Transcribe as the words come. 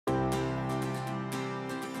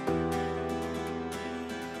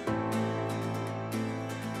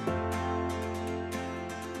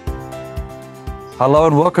Hello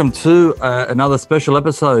and welcome to another special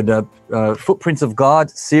episode, Footprints of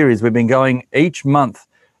God series. We've been going each month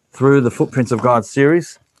through the Footprints of God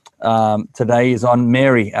series. Today is on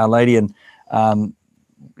Mary, Our Lady, and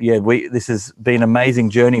this has been an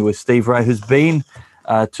amazing journey with Steve Ray, who's been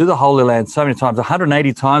to the Holy Land so many times.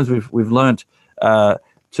 180 times we've learnt to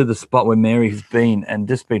the spot where Mary has been, and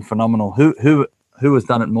just been phenomenal. Who has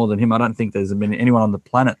done it more than him? I don't think there's been anyone on the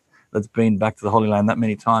planet that's been back to the Holy Land that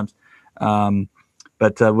many times.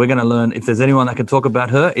 But we're going to learn, if there's anyone that can talk about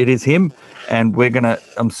her, it is him. And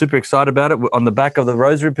I'm super excited about it. We're on the back of the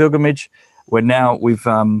Rosary Pilgrimage. We're in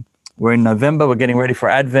November. We're getting ready for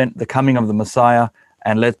Advent, the coming of the Messiah.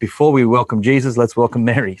 And before we welcome Jesus, let's welcome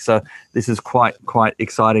Mary. So this is quite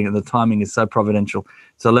exciting, and the timing is so providential.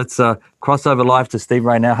 So let's cross over live to Steve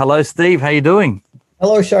right now. Hello, Steve. How you doing?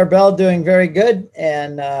 Hello, Charbel. Doing very good.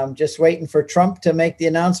 And just waiting for Trump to make the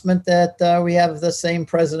announcement that we have the same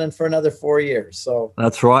president for another 4 years. So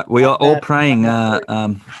that's right. We are all praying for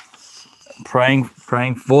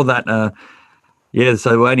that.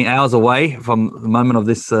 So we're only hours away from the moment of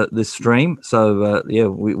this stream. So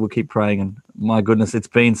we'll keep praying. And my goodness, it's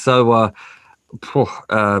been so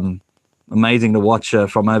amazing to watch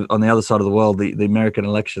from on the other side of the world, the American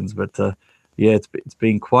elections. But it's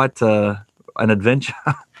been quite an adventure.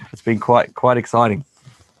 It's been quite exciting.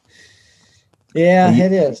 Yeah,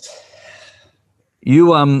 it is. You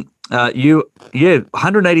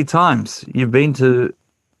 180 times you've been to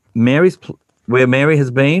where Mary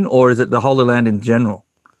has been, or is it the Holy Land in general?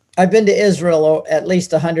 I've been to Israel at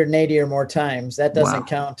least 180 or more times. That doesn't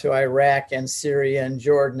count to Iraq and Syria and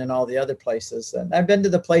Jordan and all the other places. And I've been to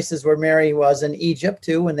the places where Mary was in Egypt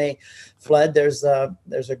too when they fled. There's a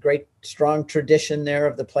great strong tradition there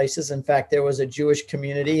of the places. In fact, there was a Jewish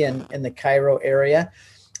community in the Cairo area.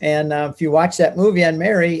 And if you watch that movie on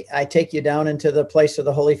Mary, I take you down into the place where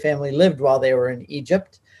the Holy Family lived while they were in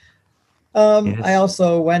Egypt. Yes. I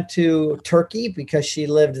also went to Turkey because she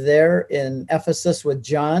lived there in Ephesus with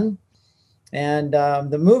John. And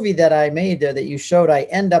the movie that I made there that you showed, I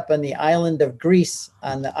end up on the island of Greece,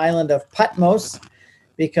 on the island of Patmos,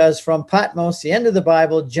 because from Patmos, the end of the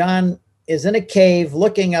Bible, John is in a cave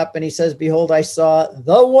looking up and he says, "Behold, I saw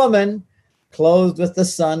the woman clothed with the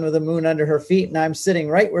sun, with the moon under her feet." And I'm sitting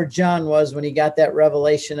right where John was when he got that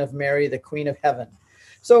revelation of Mary, the Queen of Heaven.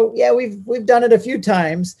 So yeah, we've done it a few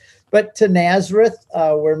times. But to Nazareth,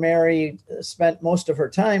 where Mary spent most of her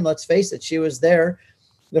time, let's face it, she was there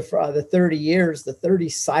the 30 years, the 30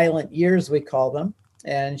 silent years, we call them.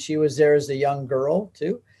 And she was there as a young girl,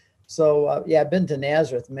 too. So, I've been to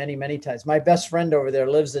Nazareth many, many times. My best friend over there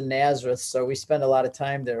lives in Nazareth, so we spend a lot of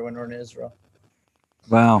time there when we're in Israel.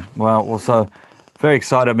 Wow. Well, so very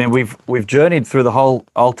excited. I mean, we've journeyed through the whole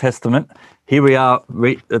Old Testament. Here we are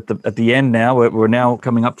at the end now. We're now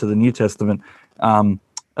coming up to the New Testament.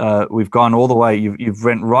 We've gone all the way. You've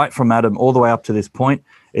went right from Adam all the way up to this point.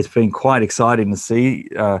 It's been quite exciting to see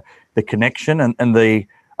the connection and the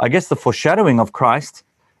foreshadowing of Christ.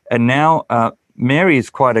 And now Mary is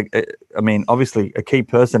obviously a key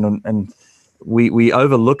person, and we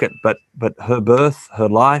overlook it. But her birth, her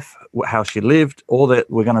life, how she lived, all that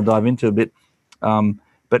we're going to dive into a bit.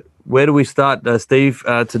 But where do we start, Steve,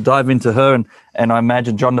 to dive into her? And I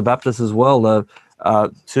imagine John the Baptist as well.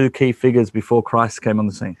 Two key figures before Christ came on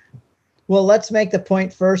the scene. Well, let's make the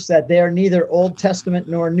point first that they are neither Old Testament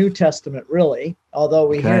nor New Testament, really, although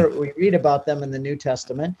we read about them in the New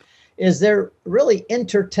Testament, is they're really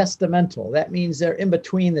intertestamental. That means they're in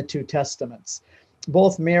between the two testaments.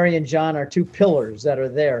 Both Mary and John are two pillars that are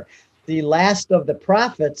there. The last of the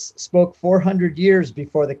prophets spoke 400 years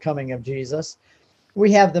before the coming of Jesus. We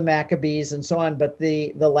have the Maccabees and so on, but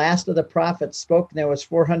the last of the prophets spoke, and there was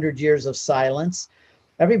 400 years of silence.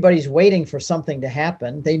 Everybody's waiting for something to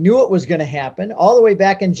happen. They knew it was going to happen all the way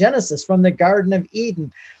back in Genesis from the Garden of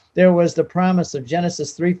Eden. There was the promise of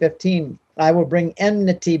Genesis 3:15. I will bring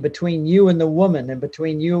enmity between you and the woman, and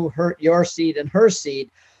between you, your seed and her seed.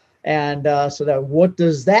 And so that, what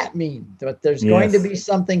does that mean? That there's going to be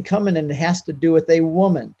something coming, and it has to do with a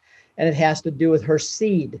woman, and it has to do with her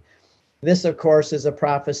seed. This, of course, is a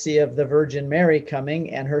prophecy of the Virgin Mary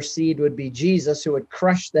coming, and her seed would be Jesus, who would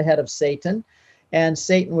crush the head of Satan, and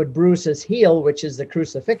Satan would bruise his heel, which is the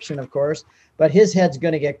crucifixion, of course, but his head's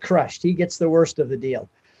going to get crushed. He gets the worst of the deal.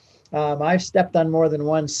 I've stepped on more than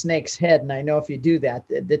one snake's head, and I know if you do that,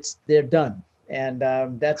 they're done. And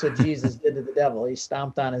that's what Jesus did to the devil. He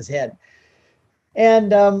stomped on his head.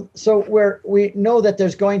 And so we know that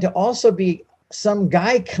there's going to also be some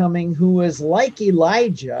guy coming who is like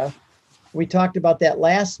Elijah. We talked about that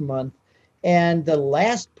last month. And the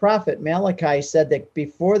last prophet, Malachi, said that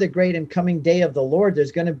before the great and coming day of the Lord,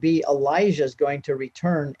 there's going to be Elijah's going to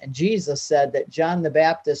return. And Jesus said that John the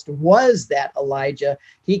Baptist was that Elijah.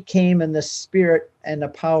 He came in the spirit and the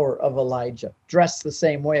power of Elijah, dressed the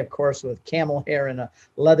same way, of course, with camel hair and a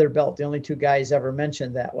leather belt. The only two guys ever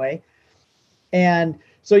mentioned that way. And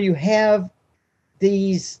so you have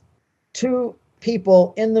these two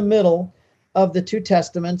people in the middle of the two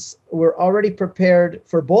testaments. We're already prepared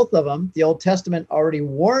for both of them. The Old Testament already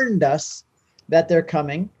warned us that they're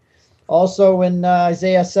coming. Also in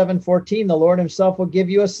Isaiah 7:14, the Lord himself will give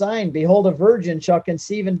you a sign. Behold, a virgin shall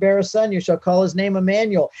conceive and bear a son. You shall call his name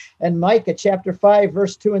Emmanuel. And Micah chapter 5,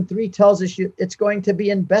 verse 2 and 3 tells us it's going to be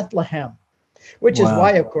in Bethlehem, which is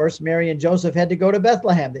why, of course, Mary and Joseph had to go to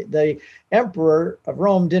Bethlehem. The emperor of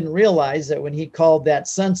Rome didn't realize that when he called that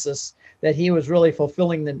census, that he was really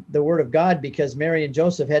fulfilling the word of God, because Mary and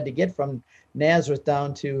Joseph had to get from Nazareth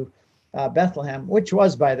down to Bethlehem, which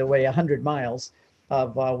was, by the way, 100 miles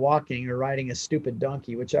of walking or riding a stupid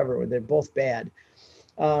donkey, whichever. They're both bad.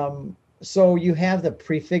 So you have the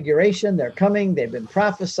prefiguration. They're coming. They've been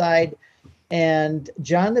prophesied. And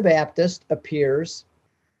John the Baptist appears.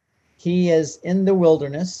 He is in the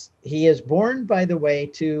wilderness. He is born, by the way,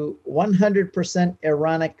 to 100%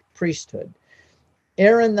 Aaronic priesthood.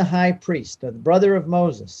 Aaron, the high priest, the brother of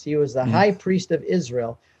Moses, he was the high priest of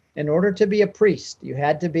Israel. In order to be a priest, you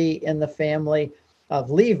had to be in the family of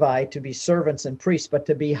Levi to be servants and priests, but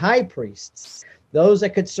to be high priests, those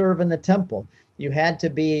that could serve in the temple, you had to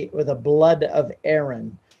be with the blood of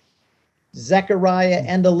Aaron. Zechariah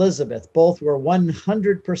and Elizabeth both were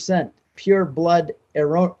 100% pure blood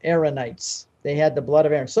Aaronites. They had the blood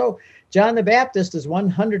of Aaron. So John the Baptist is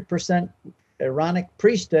 100% Aaronic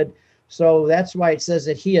priesthood. So that's why it says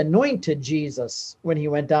that he anointed Jesus when he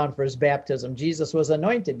went down for his baptism. Jesus was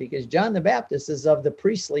anointed because John the Baptist is of the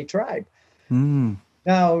priestly tribe.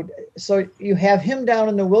 Now, so you have him down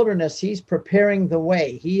in the wilderness. He's preparing the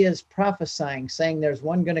way. He is prophesying, saying there's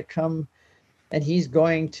one going to come and he's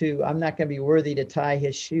going to, I'm not going to be worthy to tie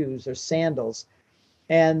his shoes or sandals.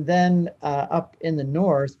 And then up in the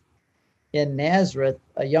north, in Nazareth,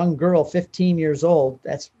 a young girl, 15 years old,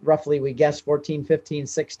 that's roughly, we guess, 14, 15,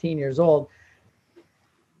 16 years old.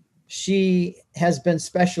 She has been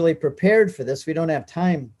specially prepared for this. We don't have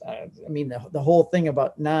time. I mean, the whole thing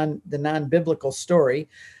about the non-biblical story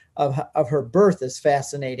of her birth is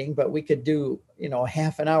fascinating, but we could do,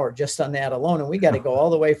 half an hour just on that alone. And we got to go all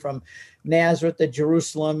the way from Nazareth to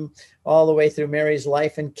Jerusalem, all the way through Mary's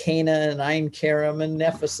life in Cana and Ein Kerem and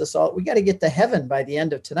Ephesus. We got to get to heaven by the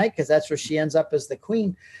end of tonight, because that's where she ends up as the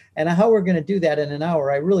queen. And how we're going to do that in an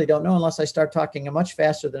hour, I really don't know, unless I start talking much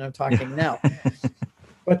faster than I'm talking now.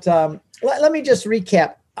 But let me just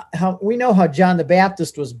recap. We know how John the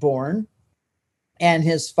Baptist was born, and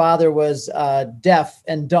his father was deaf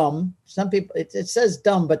and dumb. Some people, it says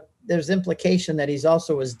dumb, but there's implication that he's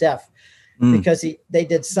also was deaf, because they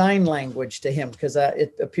did sign language to him, because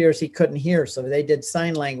it appears he couldn't hear. So they did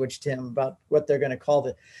sign language to him about what they're going to call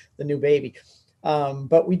the new baby.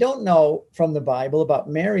 But we don't know from the Bible about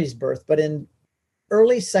Mary's birth. But in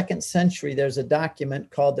early 2nd century, there's a document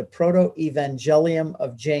called the Proto-Evangelium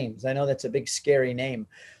of James. I know that's a big, scary name.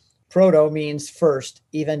 Proto means first,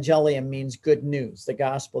 evangelium means good news, the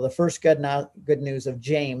gospel, the first good news of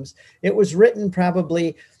James. It was written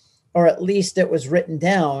probably, or at least it was written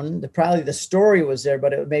down. Probably the story was there,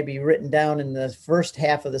 but it may be written down in the first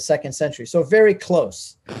half of the 2nd century. So very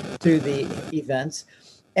close to the events.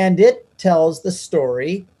 And it tells the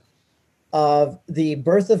story of the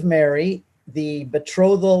birth of Mary, the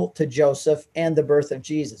betrothal to Joseph, and the birth of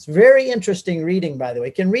Jesus. Very interesting reading, by the way.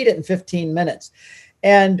 You can read it in 15 minutes.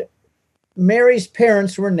 And Mary's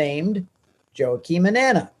parents were named Joachim and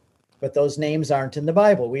Anna, but those names aren't in the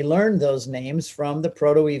Bible. We learned those names from the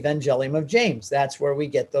Proto-Evangelium of James. That's where we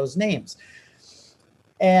get those names.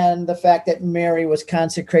 And the fact that Mary was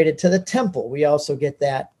consecrated to the temple, we also get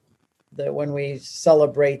that when we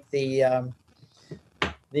celebrate when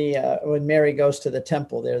Mary goes to the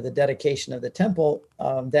temple there, the dedication of the temple,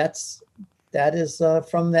 that is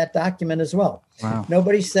from that document as well. Wow.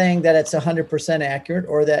 Nobody's saying that it's 100% accurate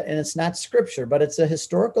and it's not scripture, but it's a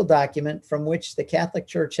historical document from which the Catholic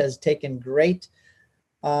Church has taken great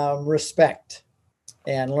respect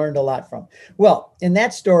and learned a lot from. Well, in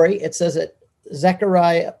that story, it says that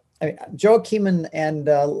Joachim and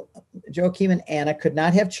Anna could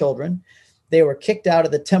not have children. They were kicked out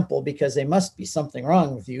of the temple because there must be something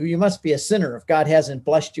wrong with you. You must be a sinner if God hasn't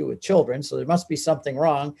blessed you with children. So there must be something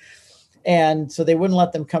wrong. And so they wouldn't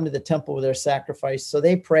let them come to the temple with their sacrifice. So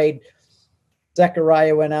they prayed.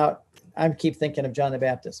 Zechariah went out, I keep thinking of John the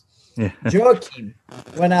Baptist. Yeah. Joachim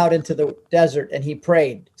went out into the desert and he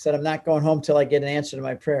prayed, said, I'm not going home till I get an answer to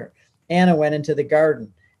my prayer. Anna went into the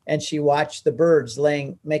garden and she watched the birds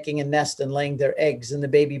making a nest and laying their eggs and the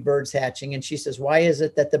baby birds hatching. And she says, why is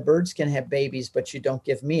it that the birds can have babies, but you don't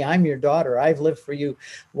give me? I'm your daughter. I've lived for you.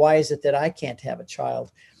 Why is it that I can't have a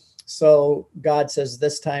child? So God says,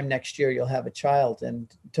 this time next year, you'll have a child. And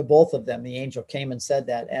to both of them, the angel came and said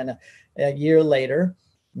that. And a year later,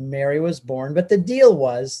 Mary was born. But the deal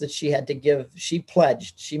was that she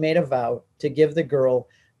pledged, she made a vow to give the girl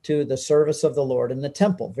to the service of the Lord in the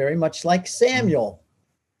temple, very much like Samuel.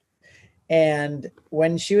 And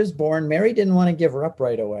when she was born, Mary didn't want to give her up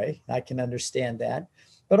right away. I can understand that.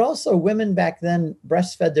 But also women back then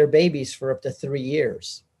breastfed their babies for up to 3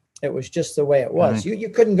 years. It was just the way it was. You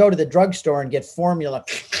couldn't go to the drugstore and get formula,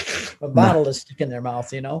 a bottle to stick in their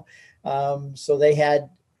mouth, So they had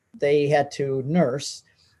to nurse.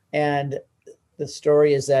 And the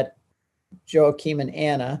story is that Joachim and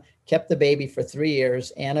Anna kept the baby for 3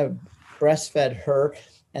 years. Anna breastfed her,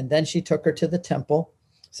 and then she took her to the temple.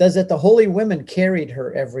 It says that the holy women carried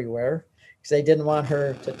her everywhere because they didn't want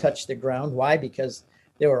her to touch the ground. Why? Because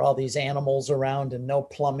there were all these animals around and no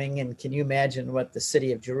plumbing. And can you imagine what the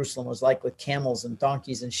city of Jerusalem was like with camels and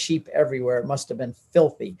donkeys and sheep everywhere? It must have been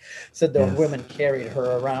filthy. So the women carried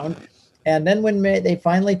her around. And then when they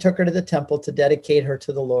finally took her to the temple to dedicate her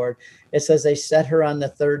to the Lord, it says they set her on the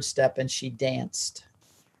third step and she danced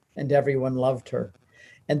and everyone loved her.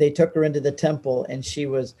 And they took her into the temple and she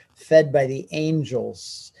was fed by the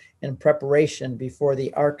angels in preparation before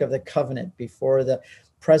the Ark of the Covenant, before the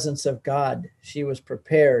presence of God. She was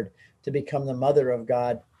prepared to become the mother of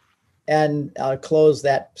God. And I'll close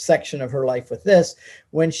that section of her life with this.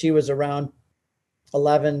 When she was around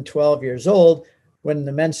 11, 12 years old, when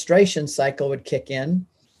the menstruation cycle would kick in,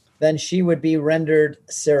 then she would be rendered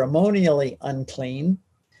ceremonially unclean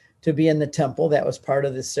to be in the temple. That was part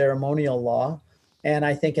of the ceremonial law. And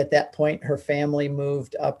I think at that point, her family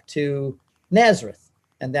moved up to Nazareth.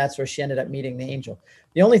 And that's where she ended up meeting the angel.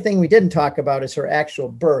 The only thing we didn't talk about is her actual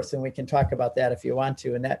birth. And we can talk about that if you want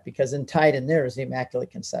to. And that because tied in there is the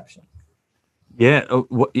Immaculate Conception. Yeah.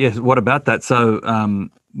 Yes. What about that? So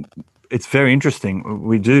it's very interesting.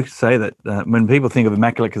 We do say that when people think of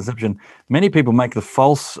Immaculate Conception, many people make the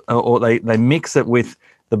false or they mix it with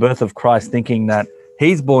the birth of Christ, thinking that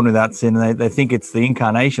he's born without sin. And they think it's the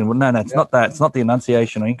incarnation. Well, no, it's not that. It's not the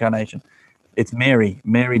Annunciation or incarnation. It's Mary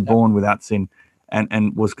born without sin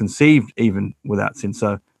and was conceived even without sin.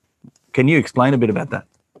 So can you explain a bit about that?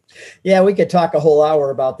 Yeah, we could talk a whole hour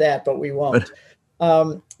about that, but we won't.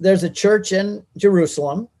 There's a church in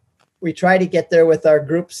Jerusalem. We try to get there with our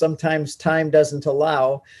group. Sometimes time doesn't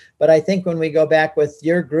allow. But I think when we go back with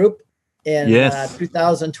your group in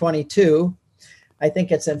 2022, I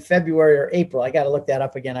think it's in February or April. I got to look that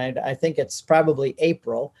up again. I think it's probably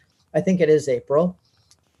April. I think it is April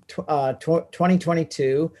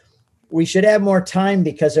 2022. We should have more time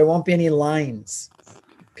because there won't be any lines.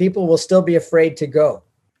 People will still be afraid to go.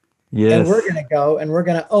 Yes. And we're going to go and we're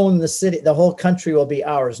going to own the city. The whole country will be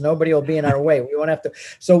ours. Nobody will be in our way. We won't have to.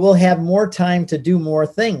 So we'll have more time to do more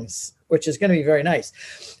things, which is going to be very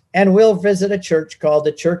nice. And we'll visit a church called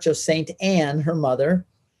the Church of St. Anne, her mother.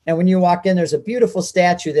 And when you walk in, there's a beautiful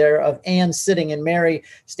statue there of Anne sitting and Mary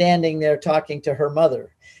standing there talking to her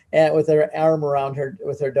mother and with her arm around her,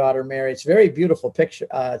 with her daughter, Mary. It's a very beautiful picture.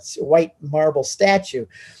 It's a white marble statue.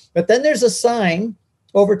 But then there's a sign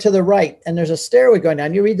over to the right, and there's a stairway going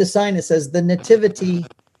down. You read the sign, it says the Nativity.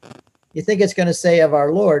 You think it's going to say of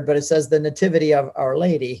our Lord, but it says the Nativity of Our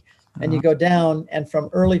Lady. And you go down, and from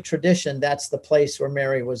early tradition, that's the place where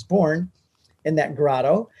Mary was born, in that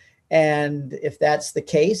grotto. And if that's the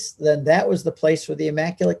case, then that was the place where the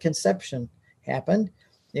Immaculate Conception happened.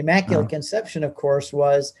 The Immaculate Conception, of course,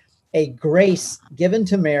 was a grace given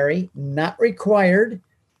to Mary, not required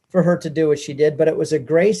for her to do what she did, but it was a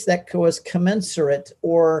grace that was commensurate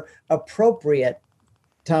or appropriate,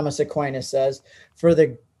 Thomas Aquinas says, for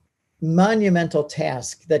the monumental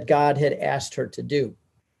task that God had asked her to do.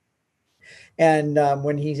 And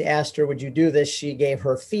when he asked her, would you do this? She gave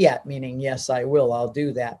her fiat, meaning, yes, I will, I'll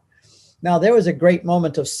do that. Now, there was a great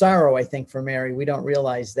moment of sorrow, I think, for Mary. We don't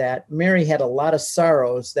realize that. Mary had a lot of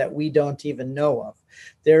sorrows that we don't even know of.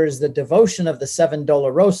 There is the devotion of the 7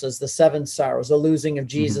 Dolorosas, the 7 sorrows, the losing of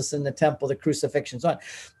Jesus in the temple, the crucifixion, so on.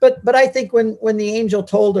 But I think when the angel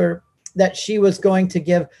told her that she was going to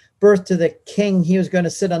give birth to the king, he was going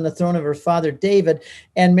to sit on the throne of her father David,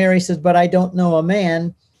 and Mary says, but I don't know a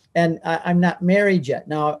man, and I'm not married yet.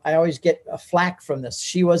 Now, I always get a flack from this.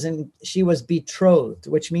 She was betrothed,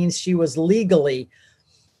 which means she was legally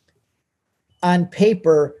on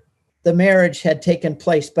paper the marriage had taken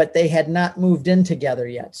place, but they had not moved in together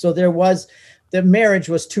yet. So the marriage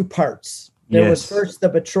was two parts. There was first the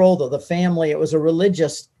betrothal, the family. It was a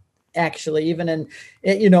religious, actually, even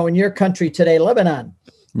in your country today, Lebanon.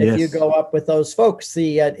 If you go up with those folks,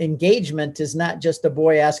 the engagement is not just a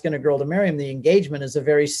boy asking a girl to marry him. The engagement is a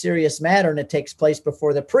very serious matter, and it takes place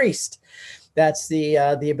before the priest. That's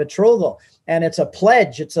the betrothal. And it's a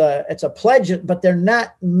pledge. It's a pledge, but they're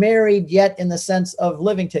not married yet in the sense of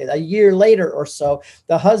living together. A year later or so,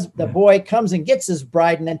 the boy comes and gets his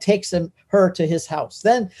bride and then takes her to his house.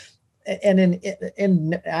 Then,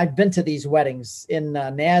 and I've been to these weddings in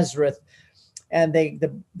Nazareth, and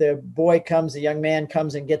the boy comes, the young man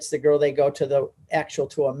comes and gets the girl. They go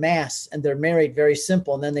to a mass, and they're married, very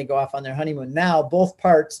simple. And then they go off on their honeymoon. Now both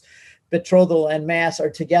parts, betrothal and mass, are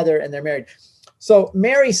together and they're married. So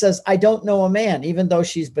Mary says, I don't know a man, even though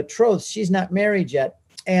she's betrothed. She's not married yet.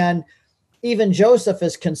 And even Joseph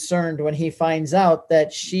is concerned when he finds out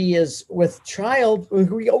that she is with child.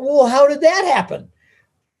 Well, how did that happen?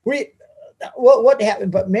 What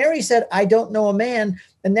happened? But Mary said, I don't know a man.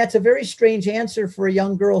 And that's a very strange answer for a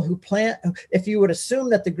young girl if you would assume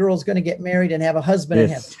that the girl's going to get married and have a husband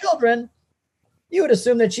and have children, you would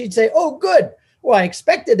assume that she'd say, oh, good. Well, I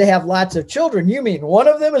expected to have lots of children. You mean one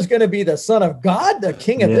of them is going to be the son of God, the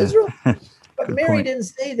king of Israel? But Mary didn't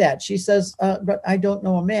say that. She says, but I don't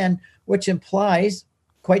know a man, which implies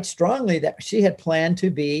quite strongly that she had planned to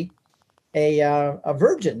be a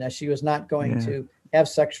virgin, that she was not going to have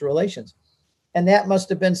sexual relations. And that must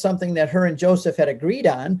have been something that her and Joseph had agreed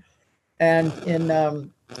on. And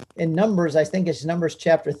in Numbers, I think it's Numbers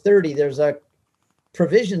chapter 30, there's a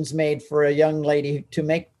provisions made for a young lady to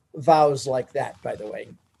make vows like that, by the way,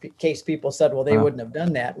 in case people said, well, they wouldn't have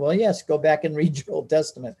done that. Well, yes, go back and read your Old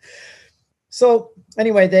Testament. So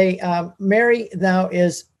anyway, Mary now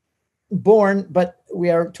is born, but we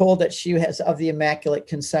are told that she has of the Immaculate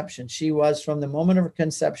Conception. She was from the moment of her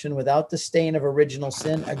conception without the stain of original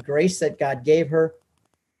sin, a grace that God gave her.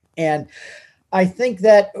 And I think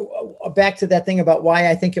that back to that thing about why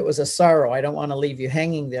I think it was a sorrow, I don't want to leave you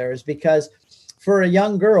hanging there, is because for a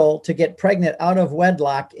young girl to get pregnant out of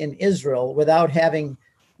wedlock in Israel without having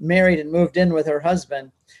married and moved in with her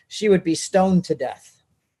husband, she would be stoned to death.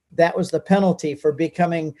 That was the penalty for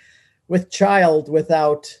becoming with child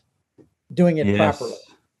without doing it properly.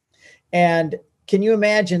 And can you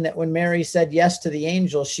imagine that when Mary said yes to the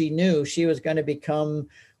angel, she knew she was going to become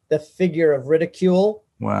the figure of ridicule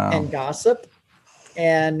and gossip?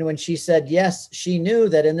 And when she said yes, she knew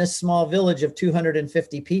that in this small village of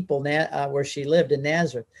 250 people where she lived in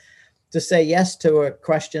Nazareth, to say yes to a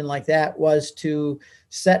question like that was to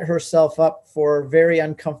set herself up for a very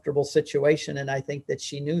uncomfortable situation. And I think that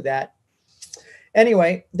she knew that.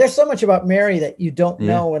 Anyway, there's so much about Mary that you don't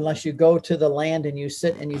know unless you go to the land and you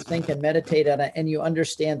sit and you think and meditate on it and you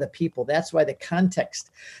understand the people. That's why the context,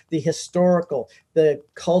 the historical, the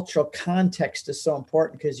cultural context is so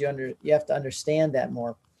important, because you have to understand that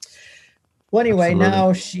more. Well, anyway,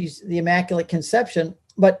 now she's the Immaculate Conception,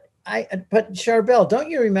 but Charbel, don't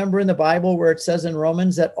you remember in the Bible where it says in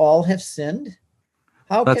Romans that all have sinned?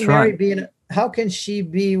 How can Mary how can she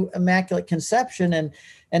be Immaculate Conception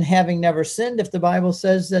and having never sinned if the Bible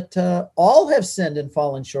says that all have sinned and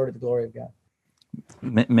fallen short of the glory of God?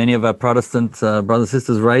 Many of our Protestant brothers and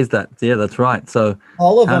sisters raise that. Yeah, that's right. So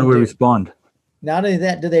all of them how do we respond? Not only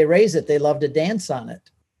that, do they raise it, they love to dance on it.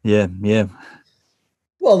 Yeah.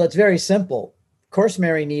 Well, that's very simple. Of course,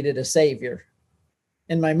 Mary needed a savior.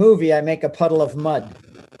 In my movie, I make a puddle of mud,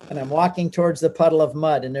 and I'm walking towards the puddle of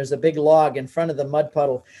mud, and there's a big log in front of the mud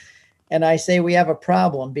puddle. And I say, we have a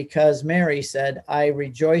problem, because Mary said, I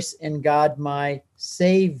rejoice in God, my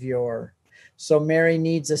Savior. So Mary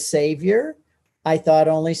needs a savior. I thought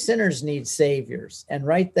only sinners need saviors. And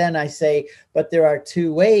right then I say, but there are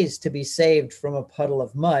two ways to be saved from a puddle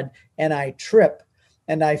of mud. And I trip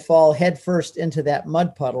and I fall headfirst into that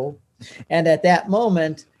mud puddle. And at that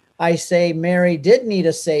moment, I say Mary did need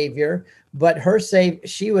a savior, but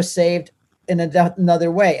she was saved in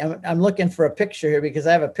another way. I'm looking for a picture here, because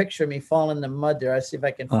I have a picture of me falling in the mud there. I'll see if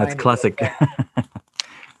I can find it. It's classic.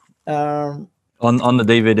 On the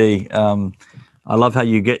DVD. I love how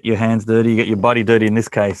you get your hands dirty, you get your body dirty in this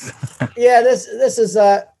case. Yeah, this is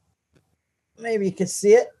maybe you could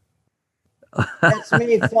see it. That's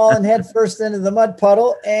me falling head first into the mud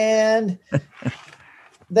puddle, and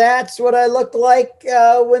that's what I look like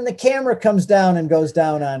when the camera comes down and goes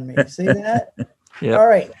down on me. See that? Yeah. All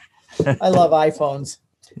right. I love iPhones.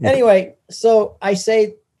 Anyway, so I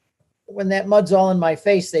say, when that mud's all in my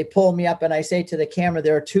face, they pull me up and I say to the camera,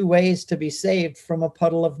 there are two ways to be saved from a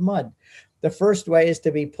puddle of mud. The first way is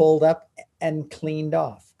to be pulled up and cleaned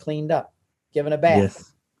off, cleaned up, given a bath.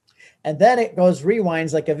 Yes. And then it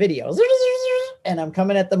rewinds like a video. And I'm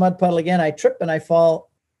coming at the mud puddle again. I trip and I fall,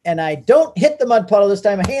 and I don't hit the mud puddle this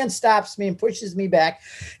time. A hand stops me and pushes me back.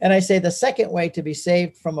 And I say, the second way to be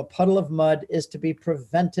saved from a puddle of mud is to be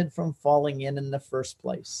prevented from falling in the first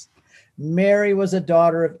place. Mary was a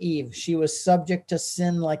daughter of Eve. She was subject to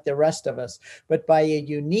sin like the rest of us. But by a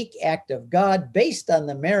unique act of God, based on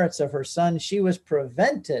the merits of her son, she was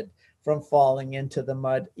prevented from falling into the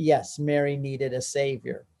mud. Yes, Mary needed a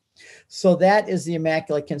savior. So that is the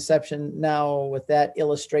Immaculate Conception. Now, with that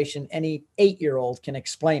illustration, any 8-year-old can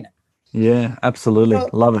explain it. Yeah, absolutely.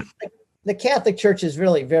 Love it. The Catholic Church is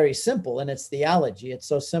really very simple in its theology. It's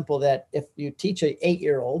so simple that if you teach an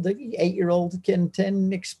 8-year-old, the 8-year-old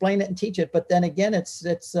can explain it and teach it. But then again, it's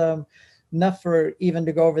enough for even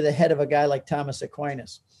to go over the head of a guy like Thomas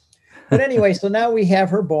Aquinas. But anyway, so now we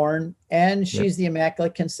have her born, and she's the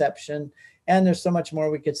Immaculate Conception. And there's so much more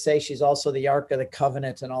we could say. She's also the Ark of the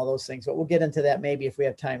Covenant and all those things. But we'll get into that maybe if we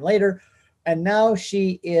have time later. And now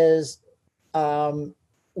she is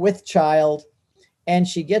with child, and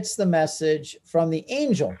she gets the message from the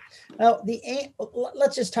angel. Now,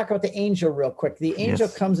 let's just talk about the angel real quick. The angel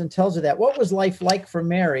comes and tells her that. What was life like for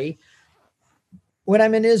Mary? When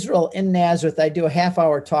I'm in Israel, in Nazareth, I do a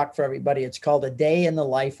half-hour talk for everybody. It's called A Day in the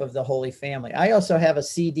Life of the Holy Family. I also have a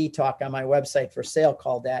CD talk on my website for sale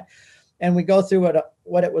called that. And we go through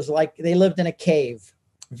what it was like. They lived in a cave,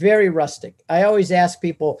 very rustic. I always ask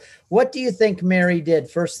people, what do you think Mary did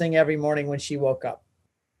first thing every morning when she woke up?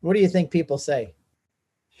 What do you think people say?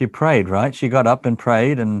 She prayed, right? She got up and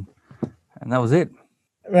prayed, and that was it.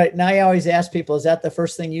 Right. Now I always ask people, is that the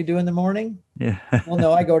first thing you do in the morning? Yeah. Well,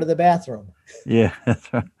 no, I go to the bathroom. Yeah,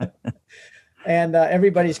 that's right. And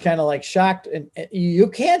everybody's kind of like shocked. And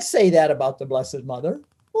you can't say that about the Blessed Mother.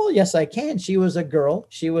 Well, yes, I can. She was a girl.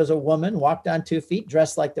 She was a woman, walked on 2 feet,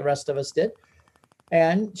 dressed like the rest of us did.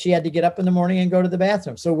 And she had to get up in the morning and go to the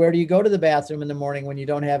bathroom. So where do you go to the bathroom in the morning when you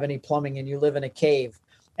don't have any plumbing and you live in a cave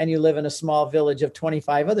and you live in a small village of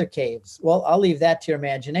 25 other caves? Well, I'll leave that to your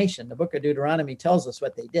imagination. The book of Deuteronomy tells us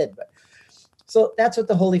what they did. But so that's what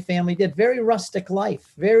the Holy Family did. Very rustic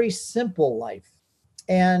life, very simple life.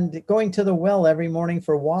 And going to the well every morning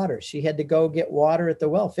for water. She had to go get water at the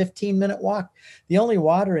well, 15-minute walk. The only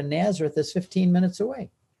water in Nazareth is 15 minutes away.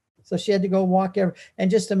 So she had to go walk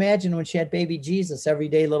and just imagine when she had baby Jesus, every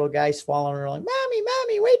day little guys following her like, Mommy,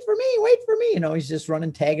 Mommy, wait for me, wait for me. You know, he's just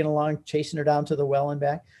running, tagging along, chasing her down to the well and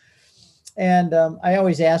back. And I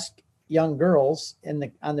always ask young girls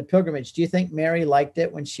on the pilgrimage, do you think Mary liked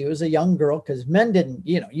it when she was a young girl? Because men didn't,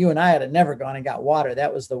 you and I had never gone and got water.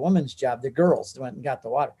 That was the woman's job. The girls went and got the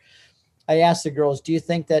water. I asked the girls, do you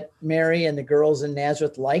think that Mary and the girls in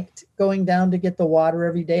Nazareth liked going down to get the water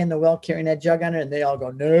every day in the well, carrying that jug on her? And they all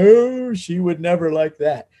go, no, she would never like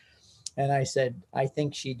that. And I said, I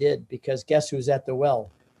think she did, because guess who's at the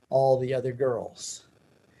well? All the other girls.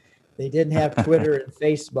 They didn't have Twitter and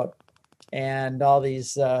Facebook and all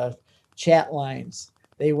these chat lines.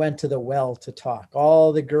 They went to the well to talk.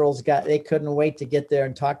 All the girls they couldn't wait to get there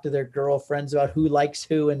and talk to their girlfriends about who likes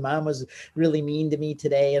who. And Mom was really mean to me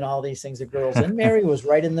today and all these things, the girls. And Mary was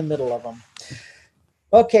right in the middle of them.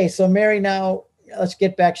 Okay, so Mary now, let's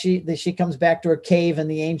get back. She comes back to her cave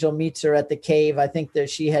and the angel meets her at the cave. I think that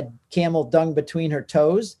she had camel dung between her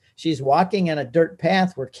toes. She's walking on a dirt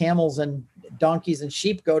path where camels and donkeys and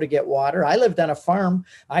sheep go to get water. I lived on a farm.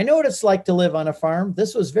 I know what it's like to live on a farm.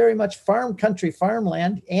 This was very much farm country,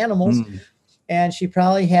 farmland, animals. And she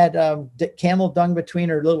probably had camel dung between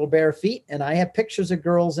her little bare feet. And I have pictures of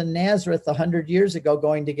girls in Nazareth 100 years ago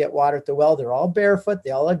going to get water at the well. They're all barefoot.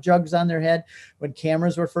 They all have jugs on their head. When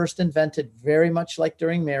cameras were first invented, very much like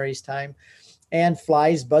during Mary's time, and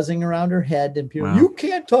flies buzzing around her head. And people, you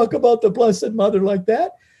can't talk about the Blessed Mother like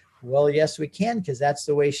that. Well, yes, we can, because that's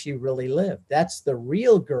the way she really lived. That's the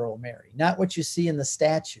real girl Mary, not what you see in the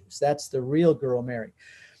statues. That's the real girl Mary.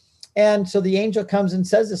 And so the angel comes and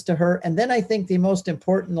says this to her. And then I think the most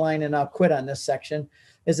important line, and I'll quit on this section,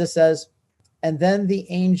 is it says, and then the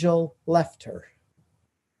angel left her.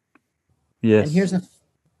 Yes. And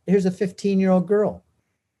here's a 15-year-old girl.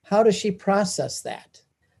 How does she process that?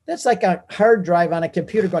 That's like a hard drive on a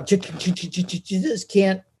computer going, you just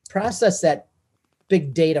can't process that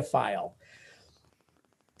big data file.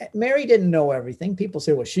 Mary didn't know everything. People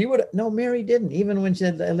say, well, she would. No, Mary didn't. Even when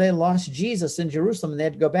they lost Jesus in Jerusalem and they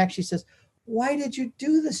had to go back, she says, why did you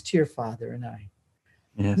do this to your father and I?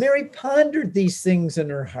 Yes. Mary pondered these things in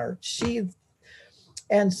her heart.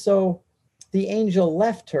 And so the angel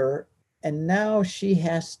left her, and now she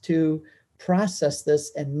has to process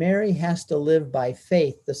this, and Mary has to live by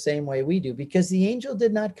faith the same way we do, because the angel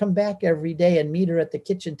did not come back every day and meet her at the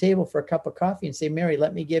kitchen table for a cup of coffee and say, Mary,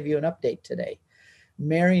 let me give you an update today.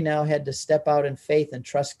 Mary now had to step out in faith and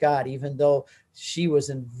trust God, even though she was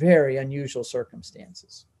in very unusual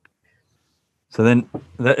circumstances. So then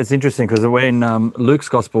it's interesting, because when Luke's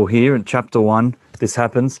gospel here in chapter 1, this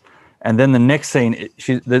happens. And then the next scene,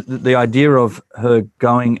 the idea of her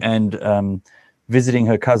going and visiting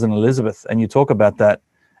her cousin Elizabeth, and you talk about that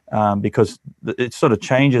because it sort of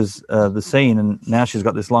changes the scene, and now she's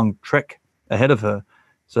got this long trek ahead of her.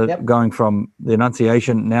 So going from the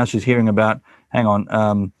Annunciation, now she's hearing about,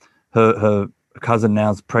 her cousin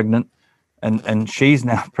now is pregnant, and she's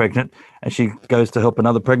now pregnant, and she goes to help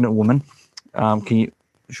another pregnant woman.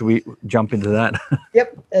 Should we jump into that?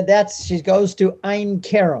 Yep, she goes to Ein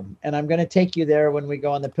Kerem, and I'm going to take you there when we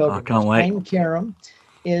go on the pilgrimage. I can't wait. Ein Kerem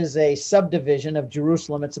is a subdivision of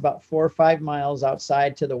Jerusalem. It's about 4 or 5 miles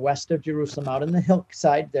outside to the west of Jerusalem, out in the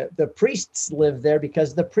hillside. The priests lived there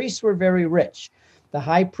because the priests were very rich. The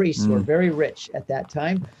high priests were very rich at that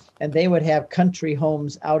time, and they would have country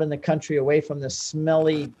homes out in the country away from the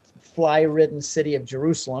smelly, fly-ridden city of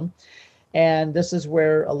Jerusalem. And this is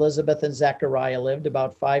where Elizabeth and Zechariah lived,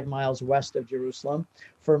 about 5 miles west of Jerusalem.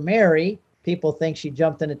 For Mary, people think she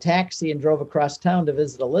jumped in a taxi and drove across town to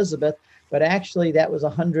visit Elizabeth, but actually that was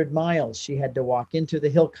 100 miles she had to walk into the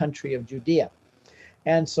hill country of Judea.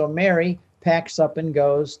 And so Mary packs up and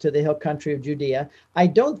goes to the hill country of Judea. I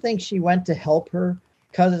don't think she went to help her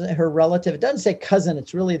cousin, her relative. It doesn't say cousin,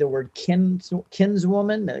 it's really the word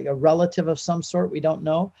kinswoman, a relative of some sort, we don't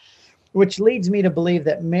know. Which leads me to believe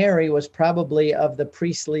that Mary was probably of the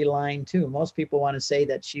priestly line too. Most people want to say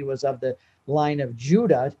that she was of the line of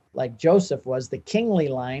Judah, like Joseph was, the kingly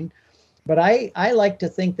line. But I like to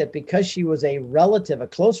think that because she was a relative, a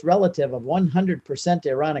close relative of 100%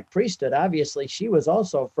 Aaronic priesthood, obviously she was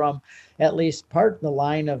also from at least part the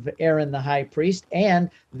line of Aaron the high priest. And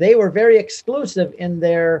they were very exclusive in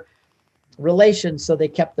their relations, so they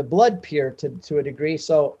kept the blood pure to a degree.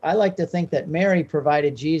 So I like to think that Mary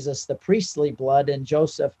provided Jesus the priestly blood and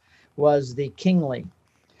Joseph was the kingly.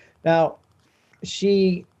 Now,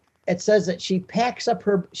 it says that she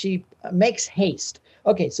makes haste.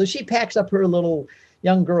 Okay, so she packs up her little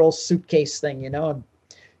young girl's suitcase thing, and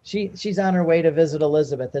she's on her way to visit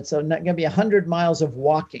Elizabeth. It's going to be 100 miles of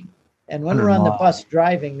walking. And when we're on the bus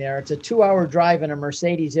driving there, it's a 2-hour drive in a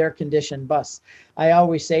Mercedes air-conditioned bus. I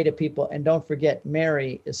always say to people, and don't forget,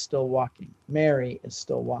 Mary is still walking. Mary is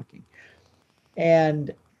still walking.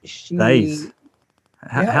 And she... Days.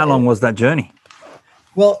 How long was that journey?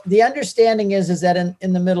 Well, the understanding is that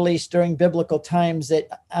in the Middle East during biblical times,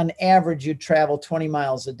 that on average, you'd travel 20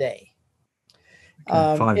 miles a day.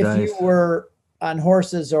 Okay, 5 days. If you were on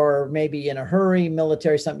horses or maybe in a hurry,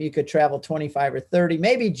 military, something, you could travel 25 or 30.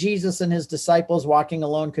 Maybe Jesus and his disciples walking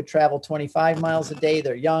alone could travel 25 miles a day.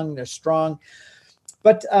 They're young, they're strong.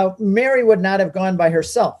 But Mary would not have gone by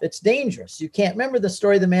herself. It's dangerous. You can't remember the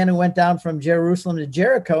story of the man who went down from Jerusalem to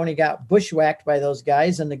Jericho and he got bushwhacked by those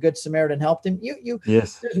guys and the Good Samaritan helped him.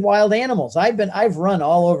 Yes. There's wild animals. I've run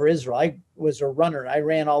all over Israel. I was a runner. I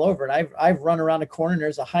ran all over it. I've run around a corner and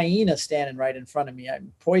there's a hyena standing right in front of me.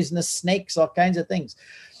 Poisonous snakes, all kinds of things.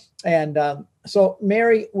 And so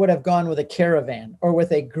Mary would have gone with a caravan or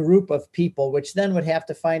with a group of people, which then would have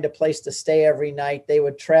to find a place to stay every night. They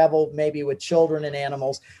would travel maybe with children and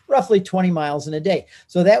animals, roughly 20 miles in a day.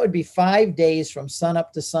 So that would be 5 days from sun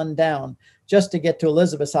up to sundown just to get to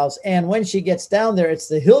Elizabeth's house. And when she gets down there, it's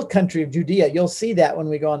the hill country of Judea. You'll see that when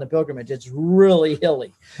we go on the pilgrimage. It's really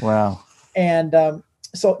hilly. Wow. And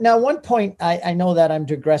so now one point, I know that I'm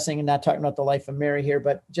digressing and not talking about the life of Mary here,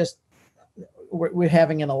 but just we're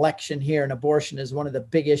having an election here and abortion is one of the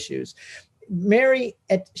big issues. Mary,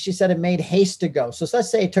 she said, it made haste to go. So let's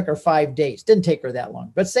say it took her 5 days. Didn't take her that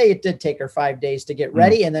long, but say it did take her 5 days to get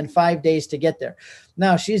ready and then 5 days to get there.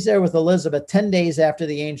 Now she's there with Elizabeth 10 days after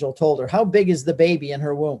the angel told her. How big is the baby in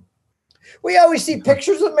her womb? We always see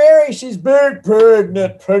pictures of Mary. She's big,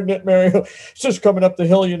 pregnant Mary. She's just coming up the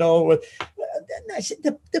hill, with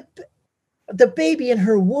the baby in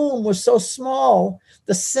her womb was so small.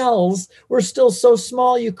 The cells were still so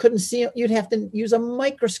small you couldn't see them. You'd have to use a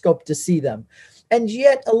microscope to see them. And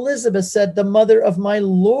yet Elizabeth said, the mother of my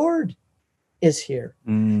Lord is here.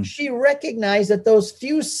 She recognized that those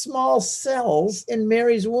few small cells in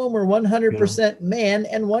Mary's womb were 100% man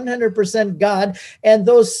and 100% God. And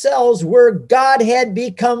those cells were God had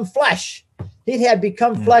become flesh. He had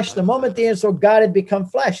become flesh the moment the angel, God had become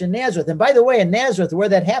flesh in Nazareth. And by the way, in Nazareth, where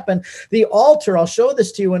that happened, the altar, I'll show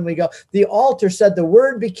this to you when we go, the altar said the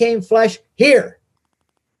word became flesh here.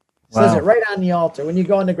 Says it right on the altar when you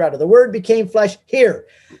go in the grotto. The word became flesh here.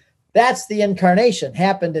 That's the incarnation.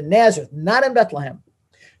 Happened in Nazareth, not in Bethlehem.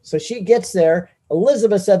 So she gets there.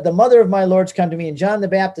 Elizabeth said, the mother of my Lord's come to me. And John the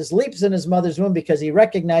Baptist leaps in his mother's womb because he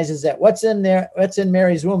recognizes that what's in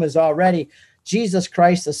Mary's womb is already Jesus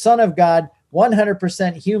Christ, the Son of God,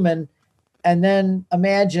 100% human. And then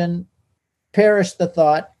imagine, perish the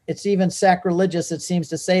thought. It's even sacrilegious, it seems,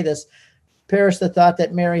 to say this. Perish the thought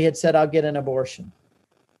that Mary had said, I'll get an abortion.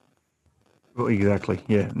 Well, exactly.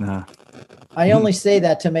 Yeah. No. I only say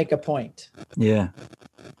that to make a point. Yeah.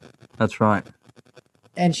 That's right.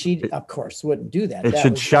 And she, of course, wouldn't do that. It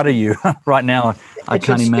should shudder you right now. I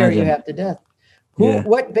can't imagine. It should scare you half to death.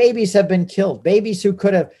 What babies have been killed? Babies who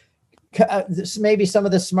could have, maybe some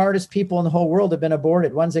of the smartest people in the whole world have been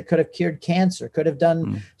aborted. Ones that could have cured cancer, could have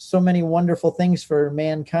done so many wonderful things for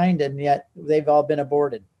mankind, and yet they've all been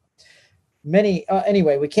aborted. Many,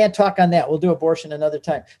 anyway, we can't talk on that. We'll do abortion another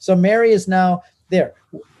time. So Mary is now there.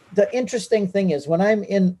 The interesting thing is when I'm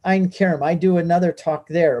in Ein Kerem, I do another talk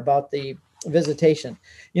there about the visitation.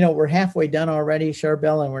 You know, we're halfway done already,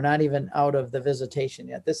 Charbel, and we're not even out of the visitation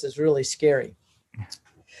yet. This is really scary.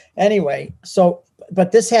 Anyway, so,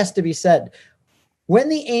 but this has to be said. When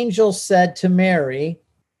the angel said to Mary,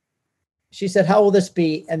 she said, how will this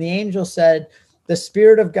be? And the angel said, the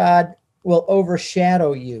Spirit of God will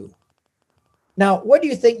overshadow you. Now, what do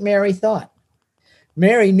you think Mary thought?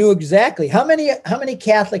 Mary knew exactly. How many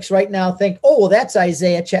Catholics right now think, oh, well, that's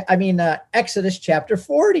Exodus chapter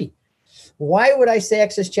 40. Why would I say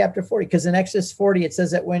Exodus chapter 40? Because in Exodus 40, it says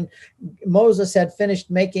that when Moses had finished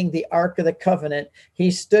making the Ark of the Covenant, he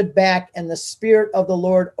stood back and the Spirit of the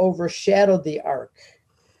Lord overshadowed the Ark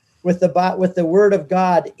with the word of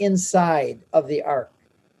God inside of the Ark.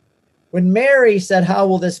 When Mary said, how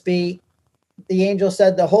will this be? The angel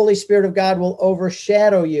said, the Holy Spirit of God will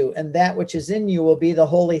overshadow you, and that which is in you will be the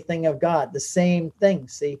holy thing of God. The same thing,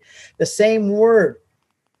 see? The same word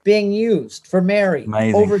being used for Mary.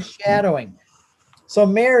 Amazing. Overshadowing. So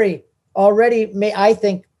Mary already, I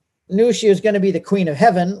think, knew she was going to be the Queen of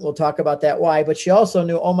Heaven. We'll talk about that why, but she also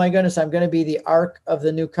knew, oh my goodness, I'm going to be the Ark of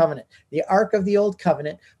the New Covenant. The Ark of the Old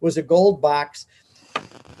Covenant was a gold box,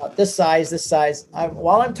 this size.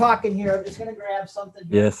 While I'm talking here, I'm just going to grab something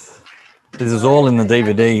here. Yes. This is all in the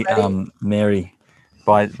DVD, Mary,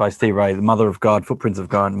 by Steve Ray, the Mother of God, Footprints of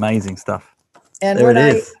God. Amazing stuff. And there it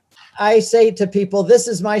is. I say to people, this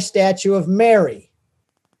is my statue of Mary.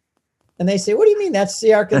 And they say, what do you mean? That's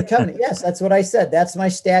the Ark of the Covenant. Yes, that's what I said. That's my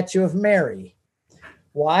statue of Mary.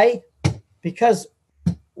 Why? Because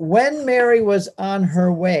when Mary was on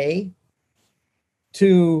her way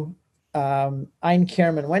to Ein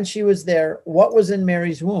Kerem, and when she was there, what was in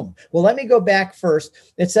Mary's womb? Well, let me go back first.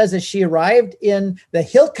 It says that she arrived in the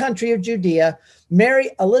hill country of Judea.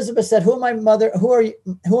 Elizabeth said, who am I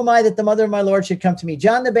that the mother of my Lord should come to me?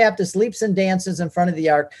 John the Baptist leaps and dances in front of the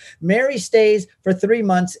ark. Mary stays for 3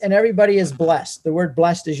 months and everybody is blessed. The word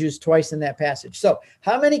blessed is used twice in that passage. So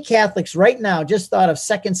how many Catholics right now just thought of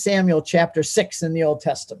 2 Samuel chapter 6 in the Old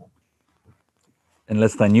Testament?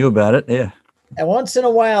 Unless they knew about it, yeah. And once in a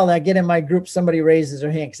while, I get in my group, somebody raises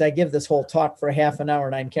their hand because I give this whole talk for half an hour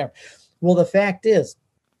and I'm camera. Well, the fact is,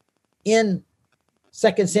 in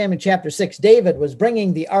 2 Samuel chapter 6, David was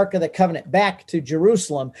bringing the Ark of the Covenant back to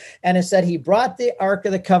Jerusalem. And it said he brought the Ark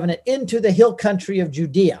of the Covenant into the hill country of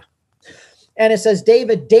Judea. And it says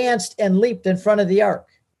David danced and leaped in front of the Ark.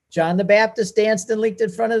 John the Baptist danced and leaped in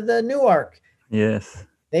front of the new Ark. Yes.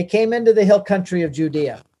 They came into the hill country of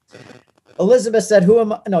Judea. David said, who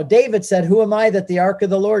am I that the Ark of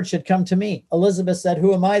the Lord should come to me? Elizabeth said,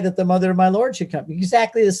 who am I that the mother of my Lord should come?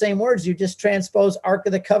 Exactly the same words. You just transpose Ark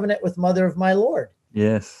of the Covenant with mother of my Lord.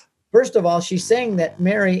 Yes. First of all, she's saying that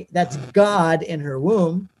Mary, that's God in her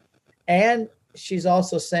womb. And she's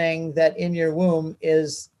also saying that in your womb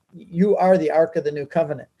you are the Ark of the New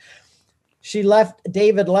Covenant.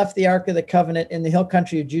 David left the Ark of the Covenant in the hill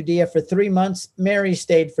country of Judea for 3 months. Mary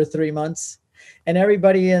stayed for 3 months. And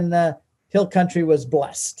everybody in the hill country was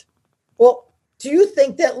blessed. Well, do you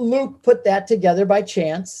think that Luke put that together by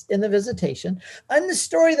chance in the visitation? In the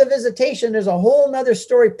story of the visitation, there's a whole nother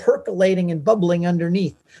story percolating and bubbling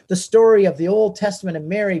underneath. The story of the Old Testament and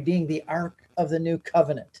Mary being the Ark of the New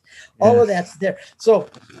Covenant. All of that's there. So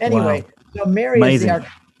anyway, so Mary is the Ark.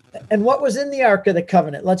 And what was in the Ark of the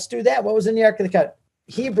Covenant? Let's do that. What was in the Ark of the Covenant?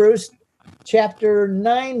 Hebrews chapter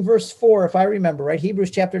 9, verse 4, if I remember right.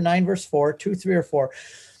 Hebrews chapter 9, verse 4, 2, 3, or 4.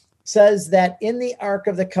 Says that in the Ark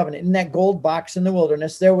of the Covenant, in that gold box in the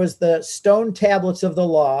wilderness, there was the stone tablets of the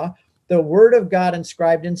law, the word of God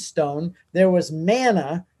inscribed in stone. There was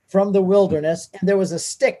manna from the wilderness, and there was a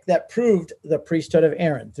stick that proved the priesthood of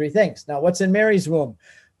Aaron. 3 things. Now, what's in Mary's womb?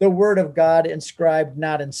 the word of God inscribed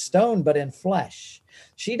not in stone, but in flesh.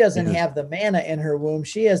 She doesn't Yes. have the manna in her womb.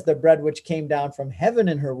 She has the bread which came down from heaven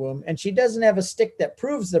in her womb. And she doesn't have a stick that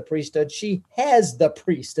proves the priesthood. She has the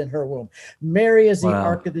priest in her womb. Mary is the Wow.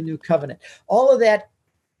 Ark of the New Covenant. All of that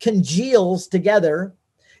congeals together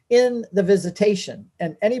in the visitation.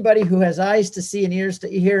 And anybody who has eyes to see and ears to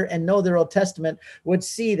hear and know their Old Testament would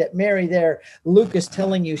see that Mary there, Luke is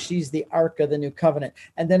telling you she's the Ark of the New Covenant.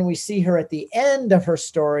 And then we see her at the end of her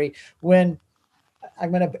story when,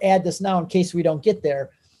 I'm going to add this now in case we don't get there,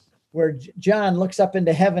 where John looks up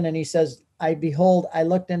into heaven and he says, I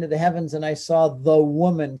looked into the heavens and I saw the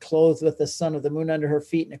woman clothed with the sun of the moon under her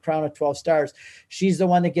feet and a crown of 12 stars. She's the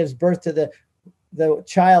one that gives birth to the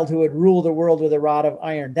child who would rule the world with a rod of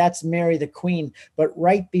iron. That's Mary, the queen. But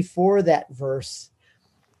right before that verse,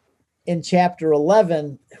 in chapter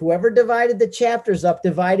 11, whoever divided the chapters up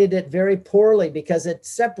divided it very poorly because it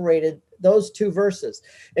separated those two verses.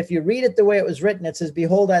 If you read it the way it was written, it says,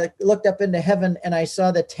 behold, I looked up into heaven and I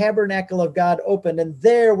saw the tabernacle of God opened, and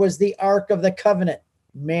there was the Ark of the Covenant,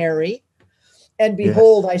 Mary. And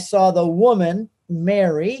behold, yes, I saw the woman,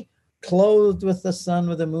 Mary, clothed with the sun,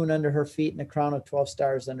 with the moon under her feet and a crown of 12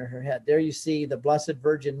 stars under her head. There you see the Blessed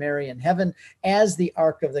Virgin Mary in heaven as the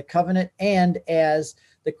Ark of the Covenant and as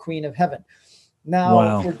the Queen of Heaven. Now,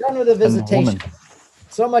 wow, we're done with the visitation.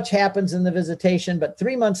 So much happens in the visitation, but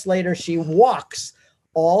 3 months later, she walks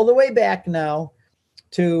all the way back now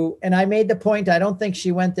to, and I made the point, I don't think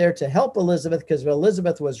she went there to help Elizabeth, because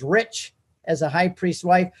Elizabeth was rich as a high priest's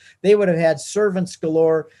wife. They would have had servants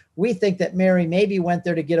galore. We think that Mary maybe went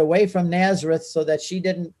there to get away from Nazareth so that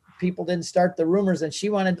people didn't start the rumors, and she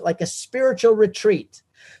wanted like a spiritual retreat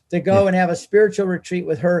to go and have a spiritual retreat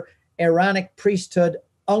with her Aaronic priesthood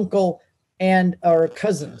uncle and or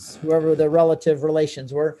cousins, whoever the relative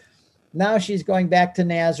relations were. Now she's going back to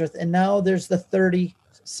Nazareth, and now there's the 30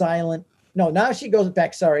 silent. No, now she goes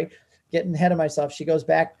back. Sorry, getting ahead of myself. She goes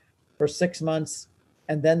back for 6 months,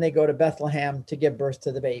 and then they go to Bethlehem to give birth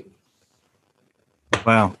to the baby.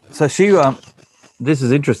 Wow. So she, this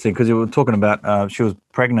is interesting because you were talking about she was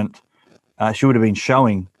pregnant. She would have been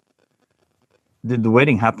showing. Did the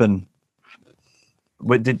wedding happen?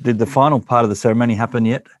 Did the final part of the ceremony happen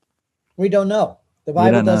yet? We don't know. The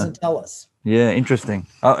Bible doesn't tell us. Yeah, interesting.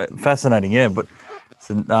 Fascinating. Yeah, but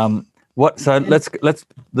what? So let's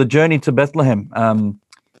the journey to Bethlehem.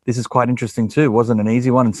 This is quite interesting too. Wasn't an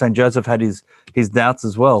easy one, and Saint Joseph had his doubts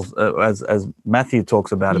as well, as Matthew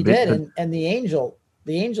talks about a bit. He did, and the angel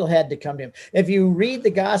had to come to him. If you read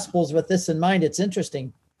the Gospels with this in mind, it's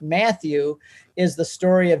interesting. Matthew is the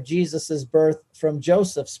story of Jesus's birth from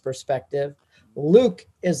Joseph's perspective. Luke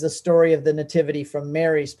is the story of the nativity from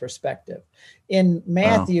Mary's perspective. In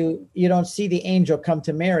Matthew, you don't see the angel come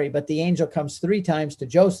to Mary, but the angel comes 3 times to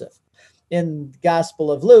Joseph. In the Gospel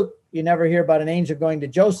of Luke, you never hear about an angel going to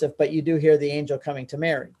Joseph, but you do hear the angel coming to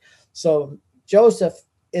Mary. So Joseph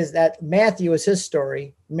is that, Matthew is his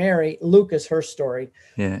story, Mary, Luke is her story.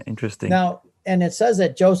 Yeah, interesting. Now, and it says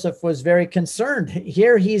that Joseph was very concerned.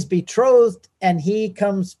 Here he's betrothed, and he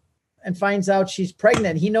comes and finds out she's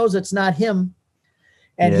pregnant. He knows it's not him.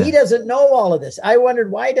 And he doesn't know all of this. I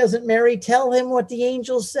wondered, why doesn't Mary tell him what the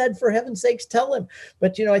angel said? For heaven's sakes, tell him.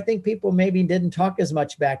 But, I think people maybe didn't talk as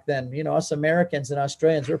much back then. Us Americans and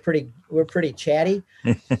Australians, we're pretty chatty.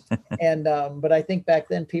 And, but I think back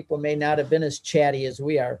then people may not have been as chatty as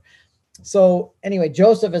we are. So anyway,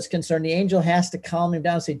 Joseph is concerned. The angel has to calm him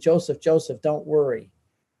down and say, Joseph, don't worry.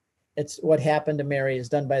 It's what happened to Mary is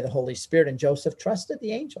done by the Holy Spirit. And Joseph trusted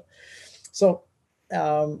the angel. So,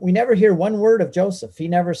 we never hear one word of Joseph. He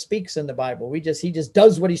never speaks in the Bible. He just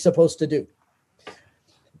does what he's supposed to do.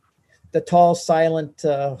 The tall, silent,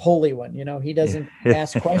 holy one. He doesn't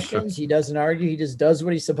ask questions. He doesn't argue. He just does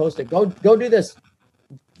what he's supposed to. Go do this.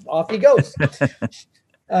 Off he goes.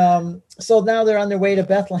 So now they're on their way to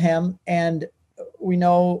Bethlehem, and we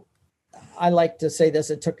know. I like to say this.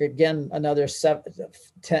 It took again another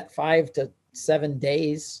 5 to 7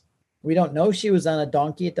 days. We don't know she was on a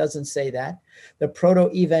donkey. It doesn't say that. The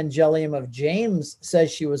Proto-Evangelium of James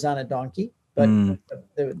says she was on a donkey, but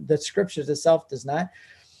the scriptures itself does not.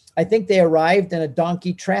 I think they arrived in a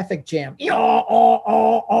donkey traffic jam in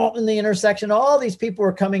the intersection. All these people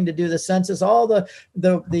were coming to do the census. All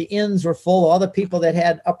the inns were full. All the people that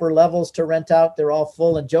had upper levels to rent out, they're all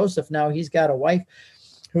full. And Joseph now, he's got a wife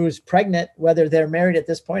who's pregnant. Whether they're married at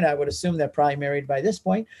this point, I would assume they're probably married by this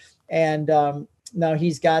point. And now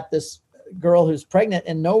he's got this girl who's pregnant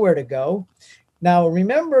and nowhere to go. Now,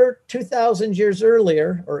 remember 2,000 years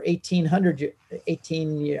earlier, or 1,800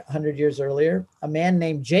 years earlier, a man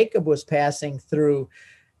named Jacob was passing through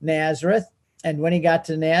Nazareth, And when he got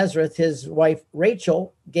to Nazareth, his wife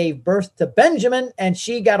Rachel gave birth to Benjamin, and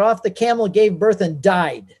she got off the camel, gave birth, and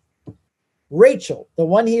died. Rachel, the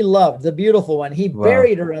one he loved, the beautiful one, he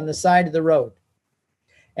buried her on the side of the road.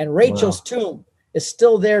 And Rachel's tomb is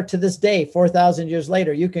still there to this day, 4,000 years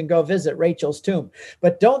later. You can go visit Rachel's tomb.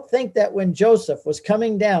 But don't think that when Joseph was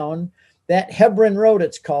coming down that Hebron road,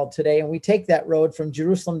 it's called today, and we take that road from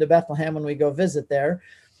Jerusalem to Bethlehem when we go visit there.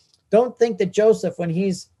 Don't think that Joseph, when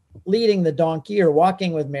he's leading the donkey or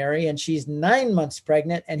walking with Mary, and she's 9 months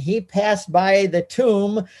pregnant, and he passed by the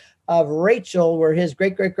tomb of Rachel, where his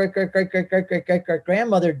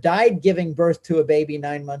great-great-great-great-great-great-great-great-grandmother died giving birth to a baby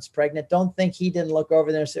 9 months pregnant. Don't think he didn't look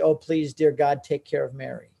over there and say, oh, please, dear God, take care of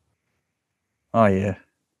Mary. Oh, yeah.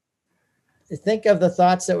 Think of the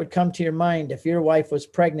thoughts that would come to your mind if your wife was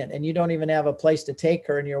pregnant and you don't even have a place to take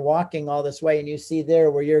her, and you're walking all this way and you see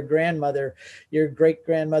there where your grandmother, your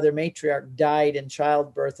great-grandmother matriarch died in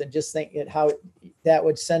childbirth, and just think how that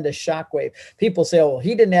would send a shockwave. People say, oh, well,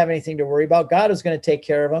 he didn't have anything to worry about. God was going to take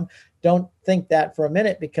care of him. Don't think that for a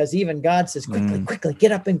minute, because even God says, quickly,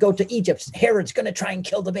 get up and go to Egypt. Herod's going to try and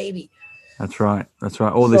kill the baby. That's right. That's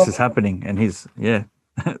right. All this is happening, and he's,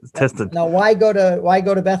 tested. Now, why go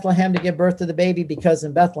to Bethlehem to give birth to the baby? Because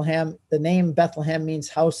in Bethlehem, the name Bethlehem means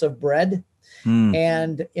house of bread,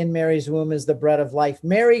 and in Mary's womb is the bread of life.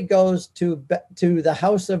 Mary goes to the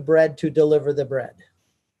house of bread to deliver the bread.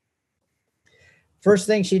 First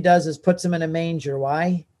thing she does is puts him in a manger.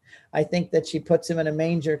 Why? I think that she puts him in a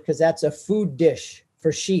manger because that's a food dish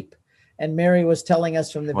for sheep. And Mary was telling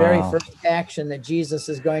us from the very first action that Jesus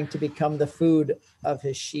is going to become the food of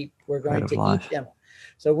his sheep. We're going to eat them.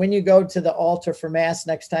 So when you go to the altar for Mass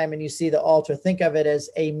next time and you see the altar, think of it as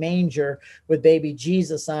a manger with baby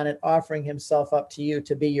Jesus on it, offering himself up to you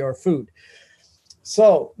to be your food.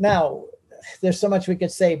 So now there's so much we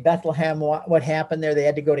could say. Bethlehem, what happened there? They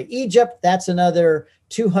had to go to Egypt. That's another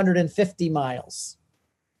 250 miles.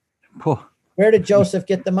 Oh. Where did Joseph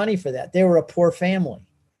get the money for that? They were a poor family.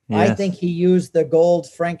 Yes. I think he used the gold,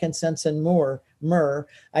 frankincense, and myrrh.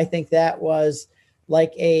 I think that was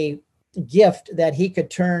like a gift that he could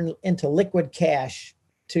turn into liquid cash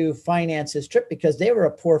to finance his trip, because they were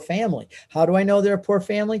a poor family. How do I know they're a poor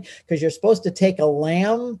family? Because you're supposed to take a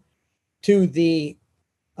lamb to the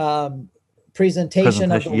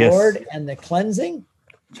presentation of the Lord and the cleansing.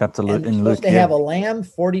 Chapter and in Luke. They have a lamb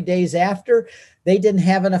 40 days after. They didn't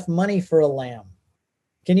have enough money for a lamb.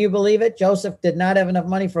 Can you believe it? Joseph did not have enough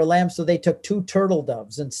money for a lamb, so they took 2 turtle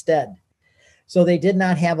doves instead. So they did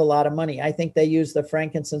not have a lot of money. I think they used the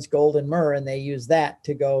frankincense, gold, and myrrh, and they used that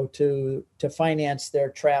to go to finance their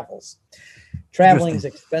travels. Traveling is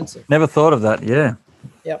expensive. Never thought of that. Yeah.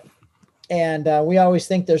 Yep. And we always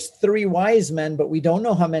think there's 3 wise men, but we don't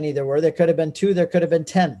know how many there were. There could have been 2. There could have been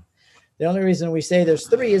 10. The only reason we say there's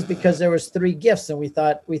 3 is because there was 3 gifts, and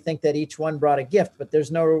we think that each one brought a gift, but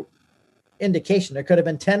there's no indication. There could have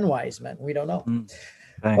been 10 wise men. We don't know.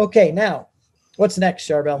 Okay, now what's next,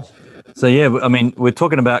 Charbel? So I mean, we're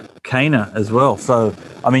talking about Cana as well. So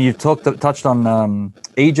I mean, you've touched on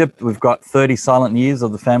Egypt. We've got 30 silent years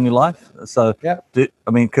of the family life. So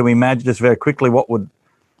can we imagine just very quickly what would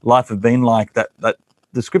life have been like that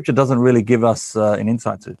the scripture doesn't really give us an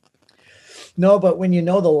insight to? No, but when you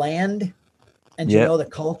know the land and you know the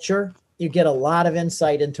culture, you get a lot of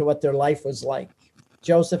insight into what their life was like.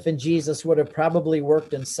 Joseph and Jesus would have probably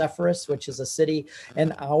worked in Sepphoris, which is a city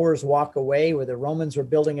an hour's walk away, where the Romans were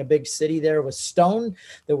building a big city there with stone.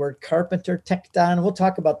 The word carpenter, tekton. We'll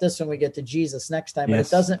talk about this when we get to Jesus next time, but it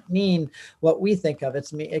doesn't mean what we think of.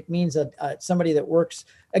 It means somebody that works,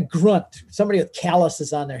 a grunt, somebody with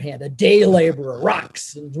calluses on their hand, a day laborer,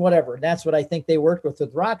 rocks and whatever. And that's what I think they worked with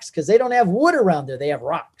rocks, because they don't have wood around there. They have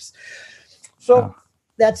rocks. So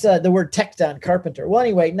that's the word tekton, carpenter. Well,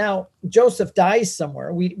 anyway, now Joseph dies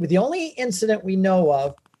somewhere. The only incident we know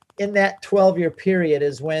of in that 12-year period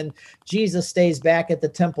is when Jesus stays back at the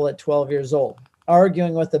temple at 12 years old,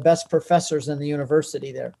 arguing with the best professors in the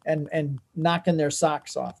university there and knocking their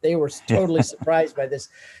socks off. They were totally surprised by this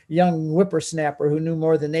young whippersnapper who knew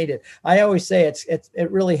more than they did. I always say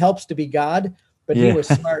it really helps to be God, but he was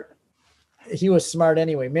smart. He was smart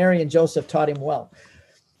anyway. Mary and Joseph taught him well.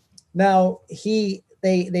 Now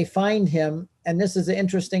they find him, and this is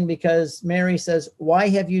interesting because Mary says, "Why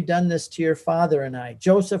have you done this to your father and I?"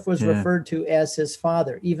 Joseph was referred to as his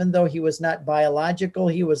father, even though he was not biological,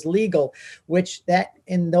 he was legal, which that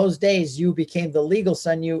in those days you became the legal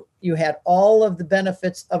son. You had all of the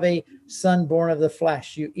benefits of a son born of the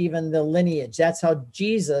flesh, even the lineage. That's how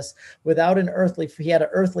Jesus, he had an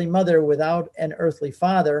earthly mother without an earthly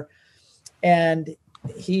father, and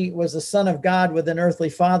he was a son of God with an earthly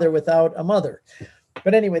father without a mother.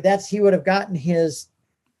 But anyway, he would have gotten his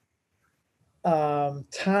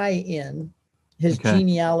tie in, his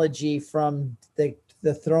genealogy from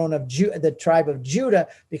the throne of the tribe of Judah,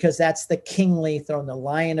 because that's the kingly throne, the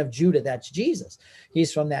Lion of Judah. That's Jesus.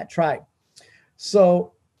 He's from that tribe.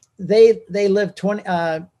 So they lived 20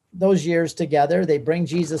 those years together. They bring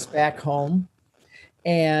Jesus back home,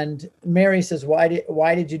 and Mary says, "Why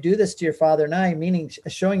did you do this to your father and I?" Meaning,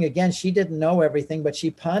 showing again, she didn't know everything, but she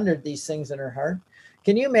pondered these things in her heart.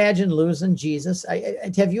 Can you imagine losing Jesus?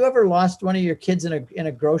 Have you ever lost one of your kids in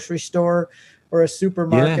a grocery store or a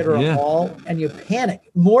supermarket or a mall, and you panic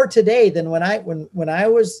more today than when I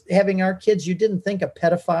was having our kids? You didn't think of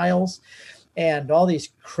pedophiles and all these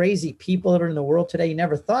crazy people that are in the world today. You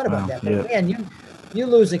never thought about that. But man, you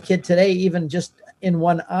lose a kid today, even just in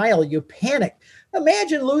one aisle, you panic.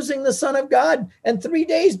 Imagine losing the Son of God, and 3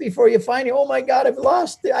 days before you find him, oh my God, I've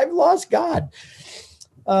lost God.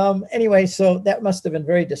 Anyway, so that must have been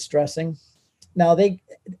very distressing. Now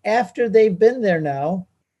after they've been there now,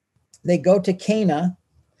 they go to Cana.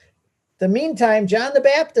 The meantime, John the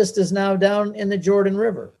Baptist is now down in the Jordan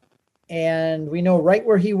River, and we know right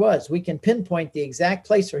where he was. We can pinpoint the exact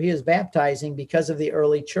place where he is baptizing because of the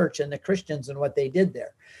early church and the Christians and what they did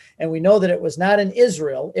there. And we know that it was not in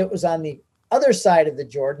Israel. It was on the other side of the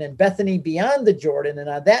Jordan, in Bethany beyond the Jordan. And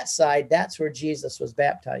on that side, that's where Jesus was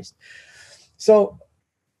baptized. So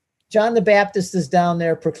John the Baptist is down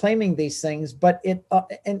there proclaiming these things, but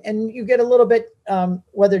and you get a little bit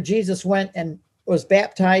whether Jesus went and was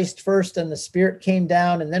baptized first and the Spirit came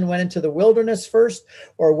down and then went into the wilderness first,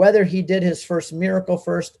 or whether he did his first miracle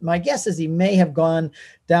first. My guess is he may have gone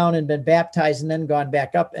down and been baptized and then gone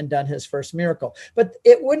back up and done his first miracle. But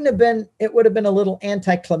it would have been a little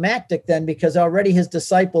anticlimactic then, because already his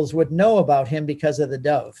disciples would know about him because of the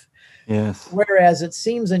dove. Yes. Whereas it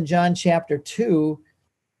seems in John chapter 2,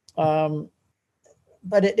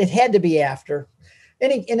 but it had to be after.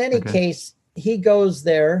 In any case, he goes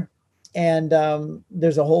there, and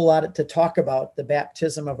there's a whole lot to talk about the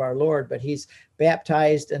baptism of our Lord, but he's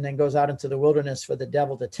baptized and then goes out into the wilderness for the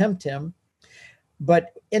devil to tempt him.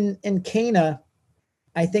 But in Cana,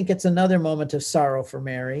 I think it's another moment of sorrow for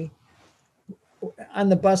Mary. On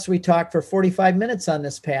the bus, we talked for 45 minutes on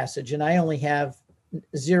this passage, and I only have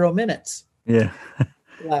 0 minutes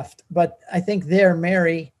left. But I think there,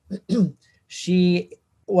 Mary, she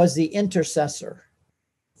was the intercessor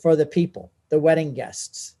for the people, the wedding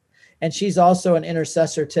guests. And she's also an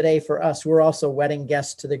intercessor today for us. We're also wedding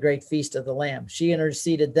guests to the great feast of the Lamb. She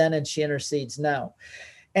interceded then, and she intercedes now.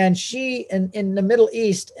 And she, in the Middle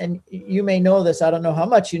East, and you may know this, I don't know how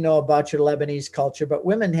much you know about your Lebanese culture, but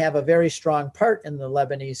women have a very strong part in the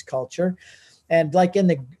Lebanese culture. And like in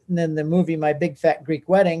the movie, My Big Fat Greek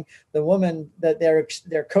Wedding, the woman that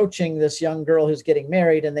they're coaching this young girl who's getting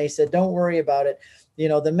married, and they said, don't worry about it. You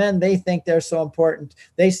know, the men, they think they're so important.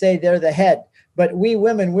 They say they're the head, but we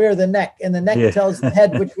women, we're the neck, and the neck tells the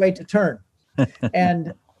head which way to turn.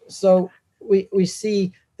 And so we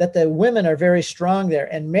see that the women are very strong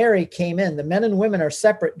there. And Mary came in. The men and women are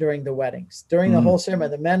separate during the weddings, during the whole ceremony.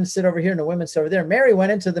 The men sit over here and the women sit over there. Mary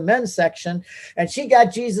went into the men's section, and she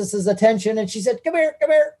got Jesus's attention, and she said, come here,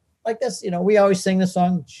 like this. You know, we always sing the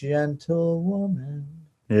song, Gentle Woman.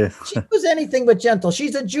 Yes. She was anything but gentle.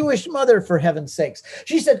 She's a Jewish mother, for heaven's sakes.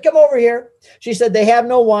 She said, come over here. She said, they have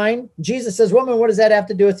no wine. Jesus says, woman, what does that have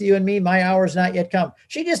to do with you and me? My hour's not yet come.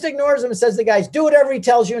 She just ignores him and says, the guys, do whatever he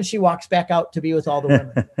tells you. And she walks back out to be with all the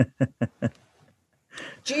women.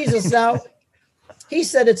 Jesus now, he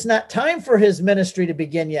said it's not time for his ministry to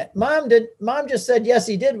begin yet. Mom just said, yes,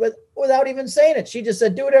 he did, without even saying it. She just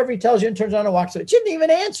said, do whatever he tells you, and turns on and walks away. She didn't even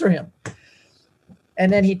answer him.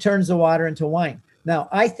 And then he turns the water into wine. Now,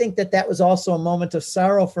 I think that was also a moment of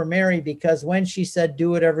sorrow for Mary, because when she said,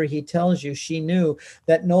 do whatever he tells you, she knew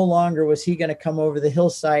that no longer was he going to come over the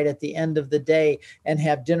hillside at the end of the day and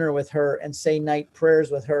have dinner with her and say night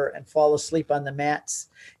prayers with her and fall asleep on the mats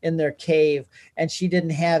in their cave. And she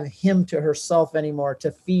didn't have him to herself anymore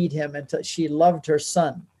to feed him, and she loved her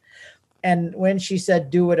son. And when she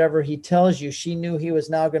said, do whatever he tells you, she knew he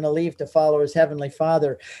was now going to leave to follow his heavenly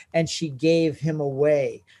Father, and she gave him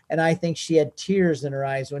away. And I think she had tears in her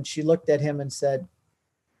eyes when she looked at him and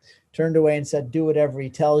turned away and said, do whatever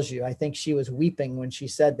he tells you. I think she was weeping when she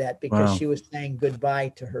said that, because she was saying goodbye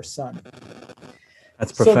to her son.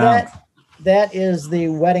 That's profound. So that is the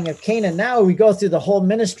wedding of Cana. Now we go through the whole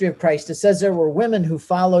ministry of Christ. It says there were women who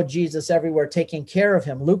followed Jesus everywhere, taking care of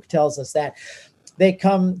him. Luke tells us that. They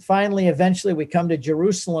come finally, eventually we come to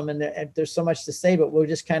Jerusalem, and there's so much to say, but we'll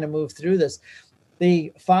just kind of move through this.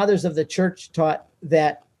 The fathers of the church taught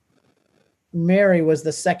that Mary was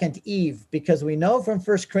the second Eve, because we know from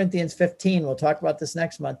 1 Corinthians 15, we'll talk about this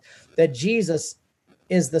next month, that Jesus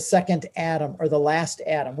is the second Adam, or the last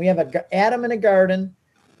Adam. We have Adam in a garden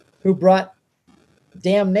who brought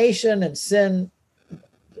damnation and sin,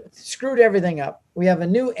 screwed everything up. We have a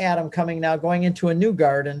new Adam coming now, going into a new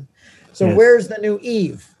garden. So where's the new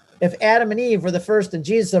Eve? If Adam and Eve were the first and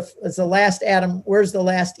Jesus is the last Adam, where's the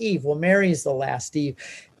last Eve? Well, Mary is the last Eve.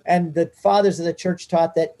 And the fathers of the church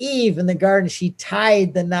taught that Eve in the garden, she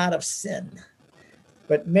tied the knot of sin.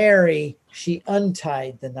 But Mary, she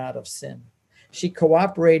untied the knot of sin. She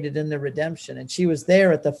cooperated in the redemption, and she was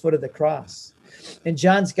there at the foot of the cross. In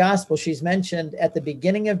John's gospel, she's mentioned at the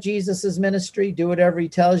beginning of Jesus's ministry, do whatever he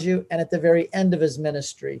tells you, and at the very end of his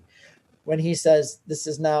ministry, when he says, this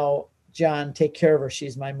is now John, take care of her,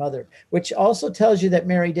 she's my mother, which also tells you that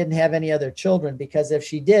Mary didn't have any other children, because if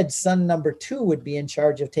she did, son number 2 would be in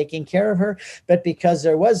charge of taking care of her. But because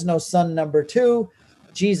there was no son number 2,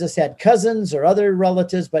 Jesus had cousins or other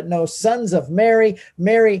relatives, but no sons of Mary.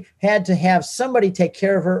 Mary had to have somebody take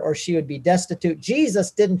care of her, or she would be destitute.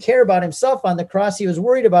 Jesus didn't care about himself on the cross. He was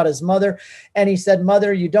worried about his mother. And he said,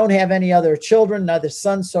 mother, you don't have any other children, neither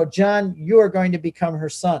sons. So John, you are going to become her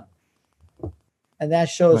son. And that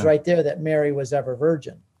shows right there that Mary was ever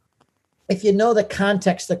virgin. If you know the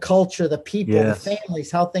context, the culture, the people, the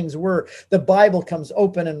families, how things were, the Bible comes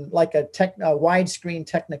open and like a widescreen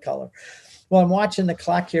Technicolor. Well, I'm watching the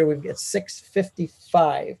clock here. We've got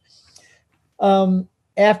 6:55.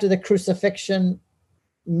 After the crucifixion,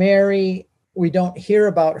 Mary, we don't hear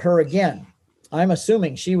about her again. I'm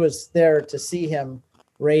assuming she was there to see him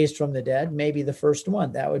raised from the dead, maybe the first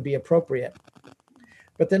one. That would be appropriate.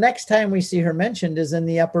 But the next time we see her mentioned is in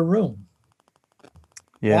the upper room.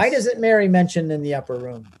 Yes. Why does it Mary mentioned in the upper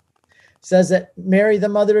room? It says that Mary, the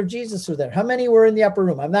mother of Jesus, was there. How many were in the upper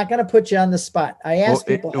room? I'm not going to put you on the spot. I asked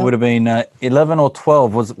people. It would have been 11 or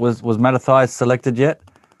 12. Was Matthias selected yet?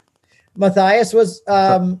 Matthias was.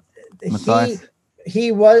 Matthias.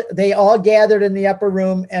 He was. They all gathered in the upper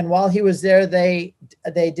room, and while he was there, they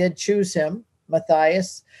did choose him,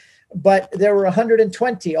 Matthias. But there were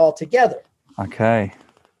 120 altogether. Okay.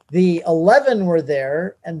 The 11 were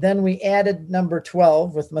there, and then we added number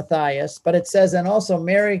 12 with Matthias. But it says, and also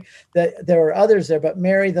Mary, there were others there, but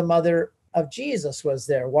Mary, the mother of Jesus, was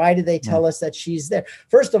there. Why did they tell us that she's there?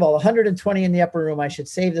 First of all, 120 in the upper room. I should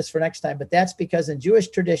save this for next time, but that's because in Jewish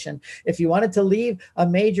tradition, if you wanted to leave a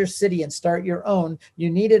major city and start your own, you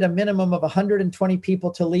needed a minimum of 120 people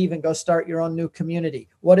to leave and go start your own new community.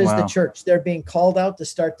 What is the church? They're being called out to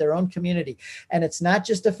start their own community. And it's not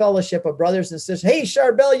just a fellowship of brothers and sisters. Hey,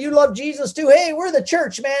 Charbel, you love Jesus too. Hey, we're the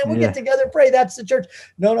church, man. We'll get together, pray. That's the church.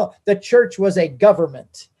 No. The church was a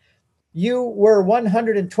government. You were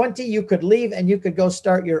 120, you could leave and you could go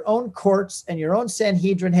start your own courts and your own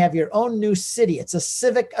Sanhedrin, have your own new city. It's a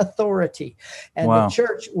civic authority. And the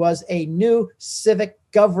church was a new civic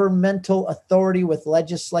governmental authority with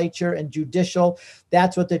legislature and judicial.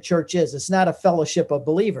 That's what the church is. It's not a fellowship of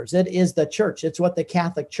believers. It is the church. It's what the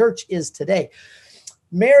Catholic Church is today.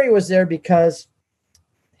 Mary was there because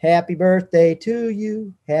happy birthday to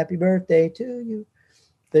you. Happy birthday to you.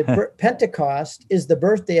 The Pentecost is the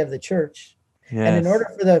birthday of the church. Yes. And in order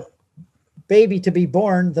for the baby to be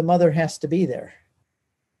born, the mother has to be there.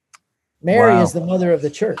 Mary is the mother of the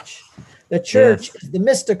church. The church is the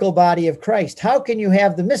mystical body of Christ. How can you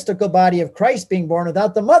have the mystical body of Christ being born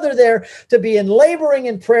without the mother there to be in laboring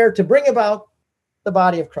in prayer to bring about the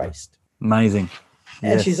body of Christ? Amazing.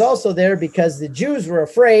 And she's also there because the Jews were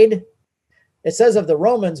afraid. It says of the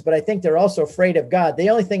Romans, but I think they're also afraid of God.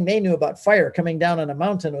 The only thing they knew about fire coming down on a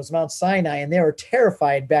mountain was Mount Sinai, and they were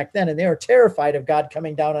terrified back then, and they were terrified of God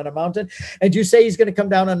coming down on a mountain. And you say he's going to come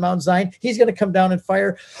down on Mount Zion? He's going to come down in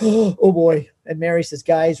fire? Oh, boy. And Mary says,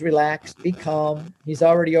 guys, relax, be calm. He's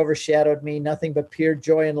already overshadowed me. Nothing but pure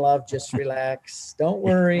joy and love. Just relax. Don't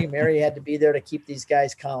worry. Mary had to be there to keep these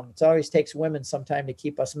guys calm. It always takes women sometime to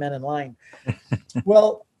keep us men in line.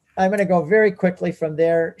 Well, I'm going to go very quickly from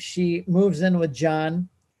there. She moves in with John.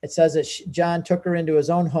 It says that John took her into his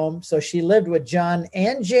own home. So she lived with John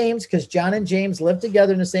and James, because John and James lived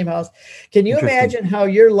together in the same house. Can you imagine how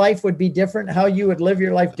your life would be different, how you would live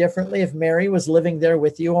your life differently if Mary was living there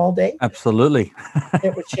with you all day? Absolutely.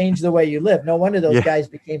 It would change the way you live. No wonder those guys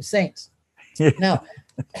became saints. Now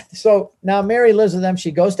Mary lives with them.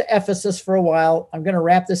 She goes to Ephesus for a while. I'm going to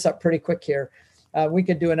wrap this up pretty quick here. We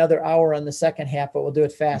could do another hour on the second half, but we'll do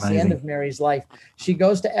it fast. Amazing. The end of Mary's life. She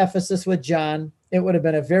goes to Ephesus with John. It would have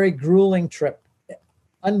been a very grueling trip,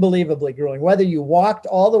 unbelievably grueling. Whether you walked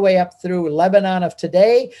all the way up through Lebanon of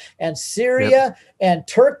today and Syria and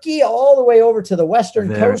Turkey, all the way over to the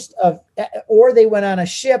western coast of or they went on a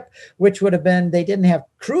ship, which would have been, they didn't have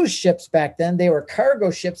cruise ships back then. They were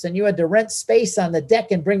cargo ships, and you had to rent space on the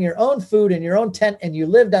deck and bring your own food and your own tent, and you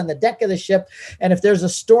lived on the deck of the ship. And if there's a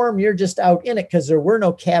storm, you're just out in it because there were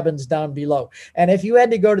no cabins down below. And if you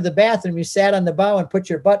had to go to the bathroom, you sat on the bow and put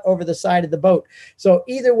your butt over the side of the boat. So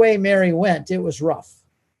either way Mary went, it was rough.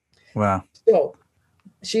 Wow. So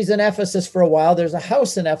she's in Ephesus for a while. There's a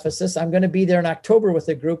house in Ephesus. I'm going to be there in October with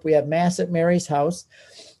a group. We have Mass at Mary's house.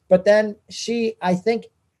 But then she, I think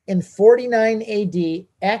in 49 AD,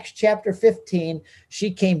 Acts chapter 15,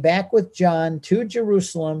 she came back with John to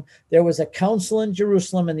Jerusalem. There was a council in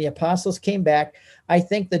Jerusalem, and the apostles came back. I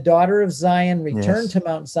think the daughter of Zion returned to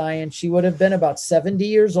Mount Zion. She would have been about 70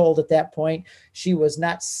 years old at that point. She was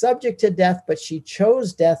not subject to death, but she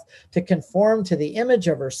chose death to conform to the image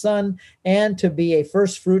of her son and to be a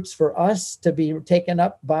first fruits for us, to be taken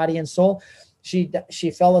up body and soul. She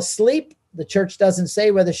fell asleep. The church doesn't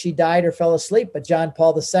say whether she died or fell asleep, but John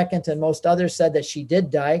Paul II and most others said that she did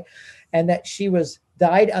die, and that she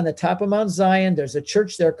died on the top of Mount Zion. There's a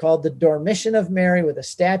church there called the Dormition of Mary with a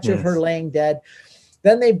statue of her laying dead.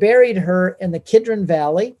 Then they buried her in the Kidron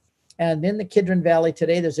Valley. And in the Kidron Valley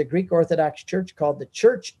today, there's a Greek Orthodox church called the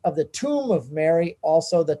Church of the Tomb of Mary,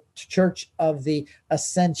 also the Church of the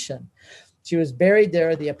Ascension. She was buried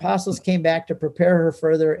there. The apostles came back to prepare her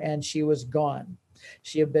further, and she was gone.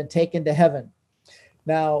 She had been taken to heaven.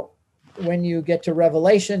 Now, when you get to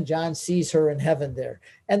Revelation, John sees her in heaven there.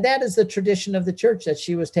 And that is the tradition of the church, that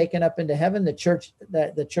she was taken up into heaven. The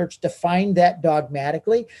church defined that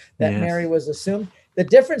dogmatically, that Mary was assumed. The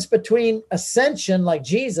difference between ascension, like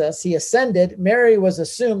Jesus, he ascended, Mary was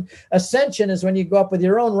assumed. Ascension is when you go up with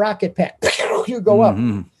your own rocket pack. You go up.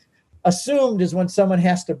 Assumed is when someone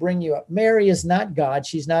has to bring you up. Mary is not God.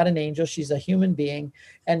 She's not an angel. She's a human being.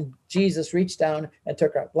 And Jesus reached down and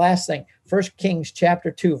took her up. Last thing, 1 Kings chapter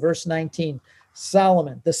 2, verse 19.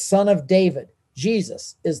 Solomon, the son of David.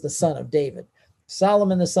 Jesus is the son of David.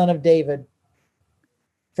 Solomon, the son of David.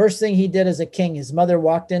 First thing he did as a king, his mother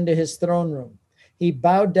walked into his throne room. He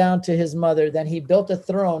bowed down to his mother. Then he built a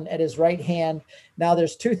throne at his right hand. Now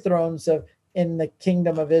there's two thrones in the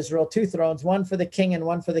kingdom of Israel, two thrones, one for the king and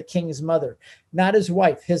one for the king's mother, not his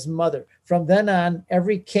wife, his mother. From then on,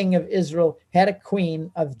 every king of Israel had a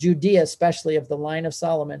queen, of Judea, especially of the line of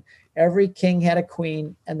Solomon. Every king had a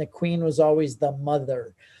queen, and the queen was always the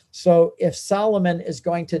mother. So if Solomon is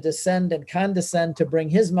going to descend and condescend to bring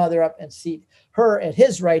his mother up and seat her at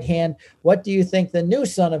his right hand, what do you think the new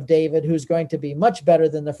son of David, who's going to be much better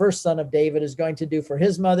than the first son of David, is going to do for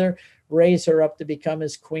his mother? Raise her up to become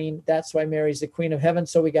his queen. That's why Mary's the queen of heaven.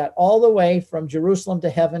 So we got all the way from Jerusalem to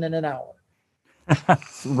heaven in an hour.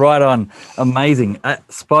 Right on. Amazing.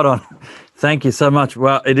 Spot on. Thank you so much.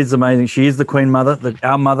 Well, it is amazing. She is the queen mother,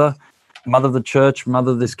 our mother of the church,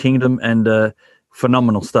 mother of this kingdom, and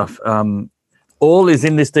phenomenal stuff. All is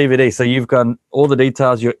in this DVD. So you've got all the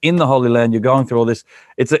details. You're in the Holy Land. You're going through all this.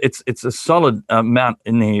 It's a solid amount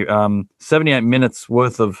in here. 78 minutes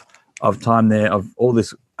worth of time there of all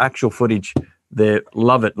this actual footage there.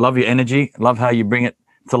 Love it. Love your energy. Love how you bring it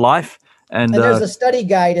to life. And there's a study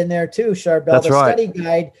guide in there too, Charbel. That's right. Study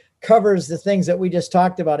guide covers the things that we just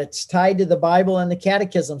talked about. It's tied to the Bible and the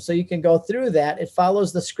catechism. So you can go through that. It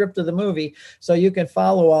follows the script of the movie. So you can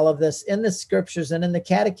follow all of this in the scriptures and in the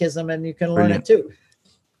catechism, and you can learn it too.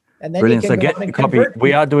 And then you can so get a copy.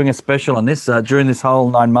 We are doing a special on this during this whole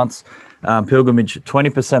 9 months pilgrimage,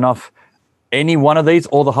 20% off any one of these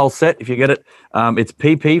or the whole set if you get it. It's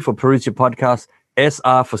PP for Parousia Podcast,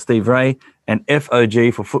 SR for Steve Ray, and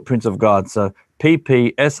FOG for Footprints of God. So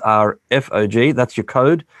PPSRFOG, that's your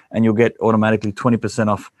code, and you'll get automatically 20%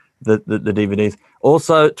 off the DVDs.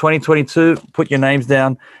 Also, 2022, put your names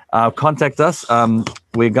down, contact us.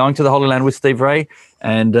 We're going to the Holy Land with Steve Ray,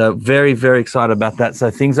 and very, very excited about that.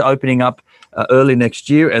 So things are opening up early next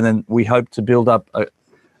year, and then we hope to build up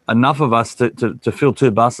enough of us to fill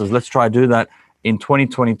 2 buses. Let's try to do that in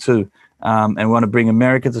 2022. And we want to bring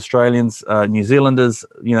Americans, Australians, New Zealanders,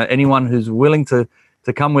 anyone who's willing to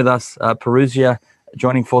come with us, Parousia,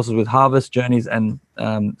 joining forces with Harvest Journeys and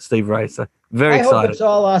Steve Ray. So very excited. I hope it's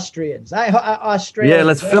all Austrians. Australians. Yeah,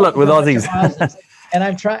 let's fill it with Aussies. And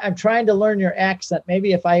I'm trying to learn your accent.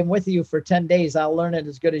 Maybe if I'm with you for 10 days, I'll learn it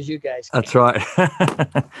as good as you guys can. That's right.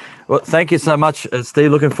 Well, thank you so much,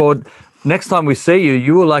 Steve. Looking forward. Next time we see you,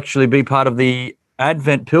 you will actually be part of the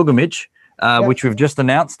Advent pilgrimage, which we've just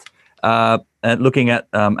announced. Looking at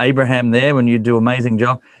Abraham there, when you do an amazing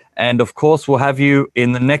job. And of course, we'll have you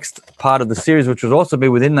in the next part of the series, which will also be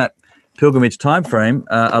within that pilgrimage time frame,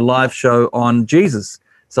 a live show on Jesus.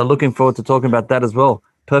 So looking forward to talking about that as well.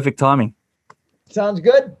 Perfect timing. Sounds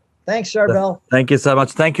good. Thanks, Charbel. Thank you so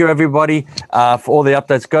much. Thank you, everybody, for all the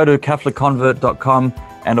updates. Go to CatholicConvert.com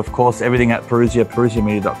and, of course, everything at Parousia,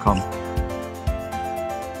 ParousiaMedia.com.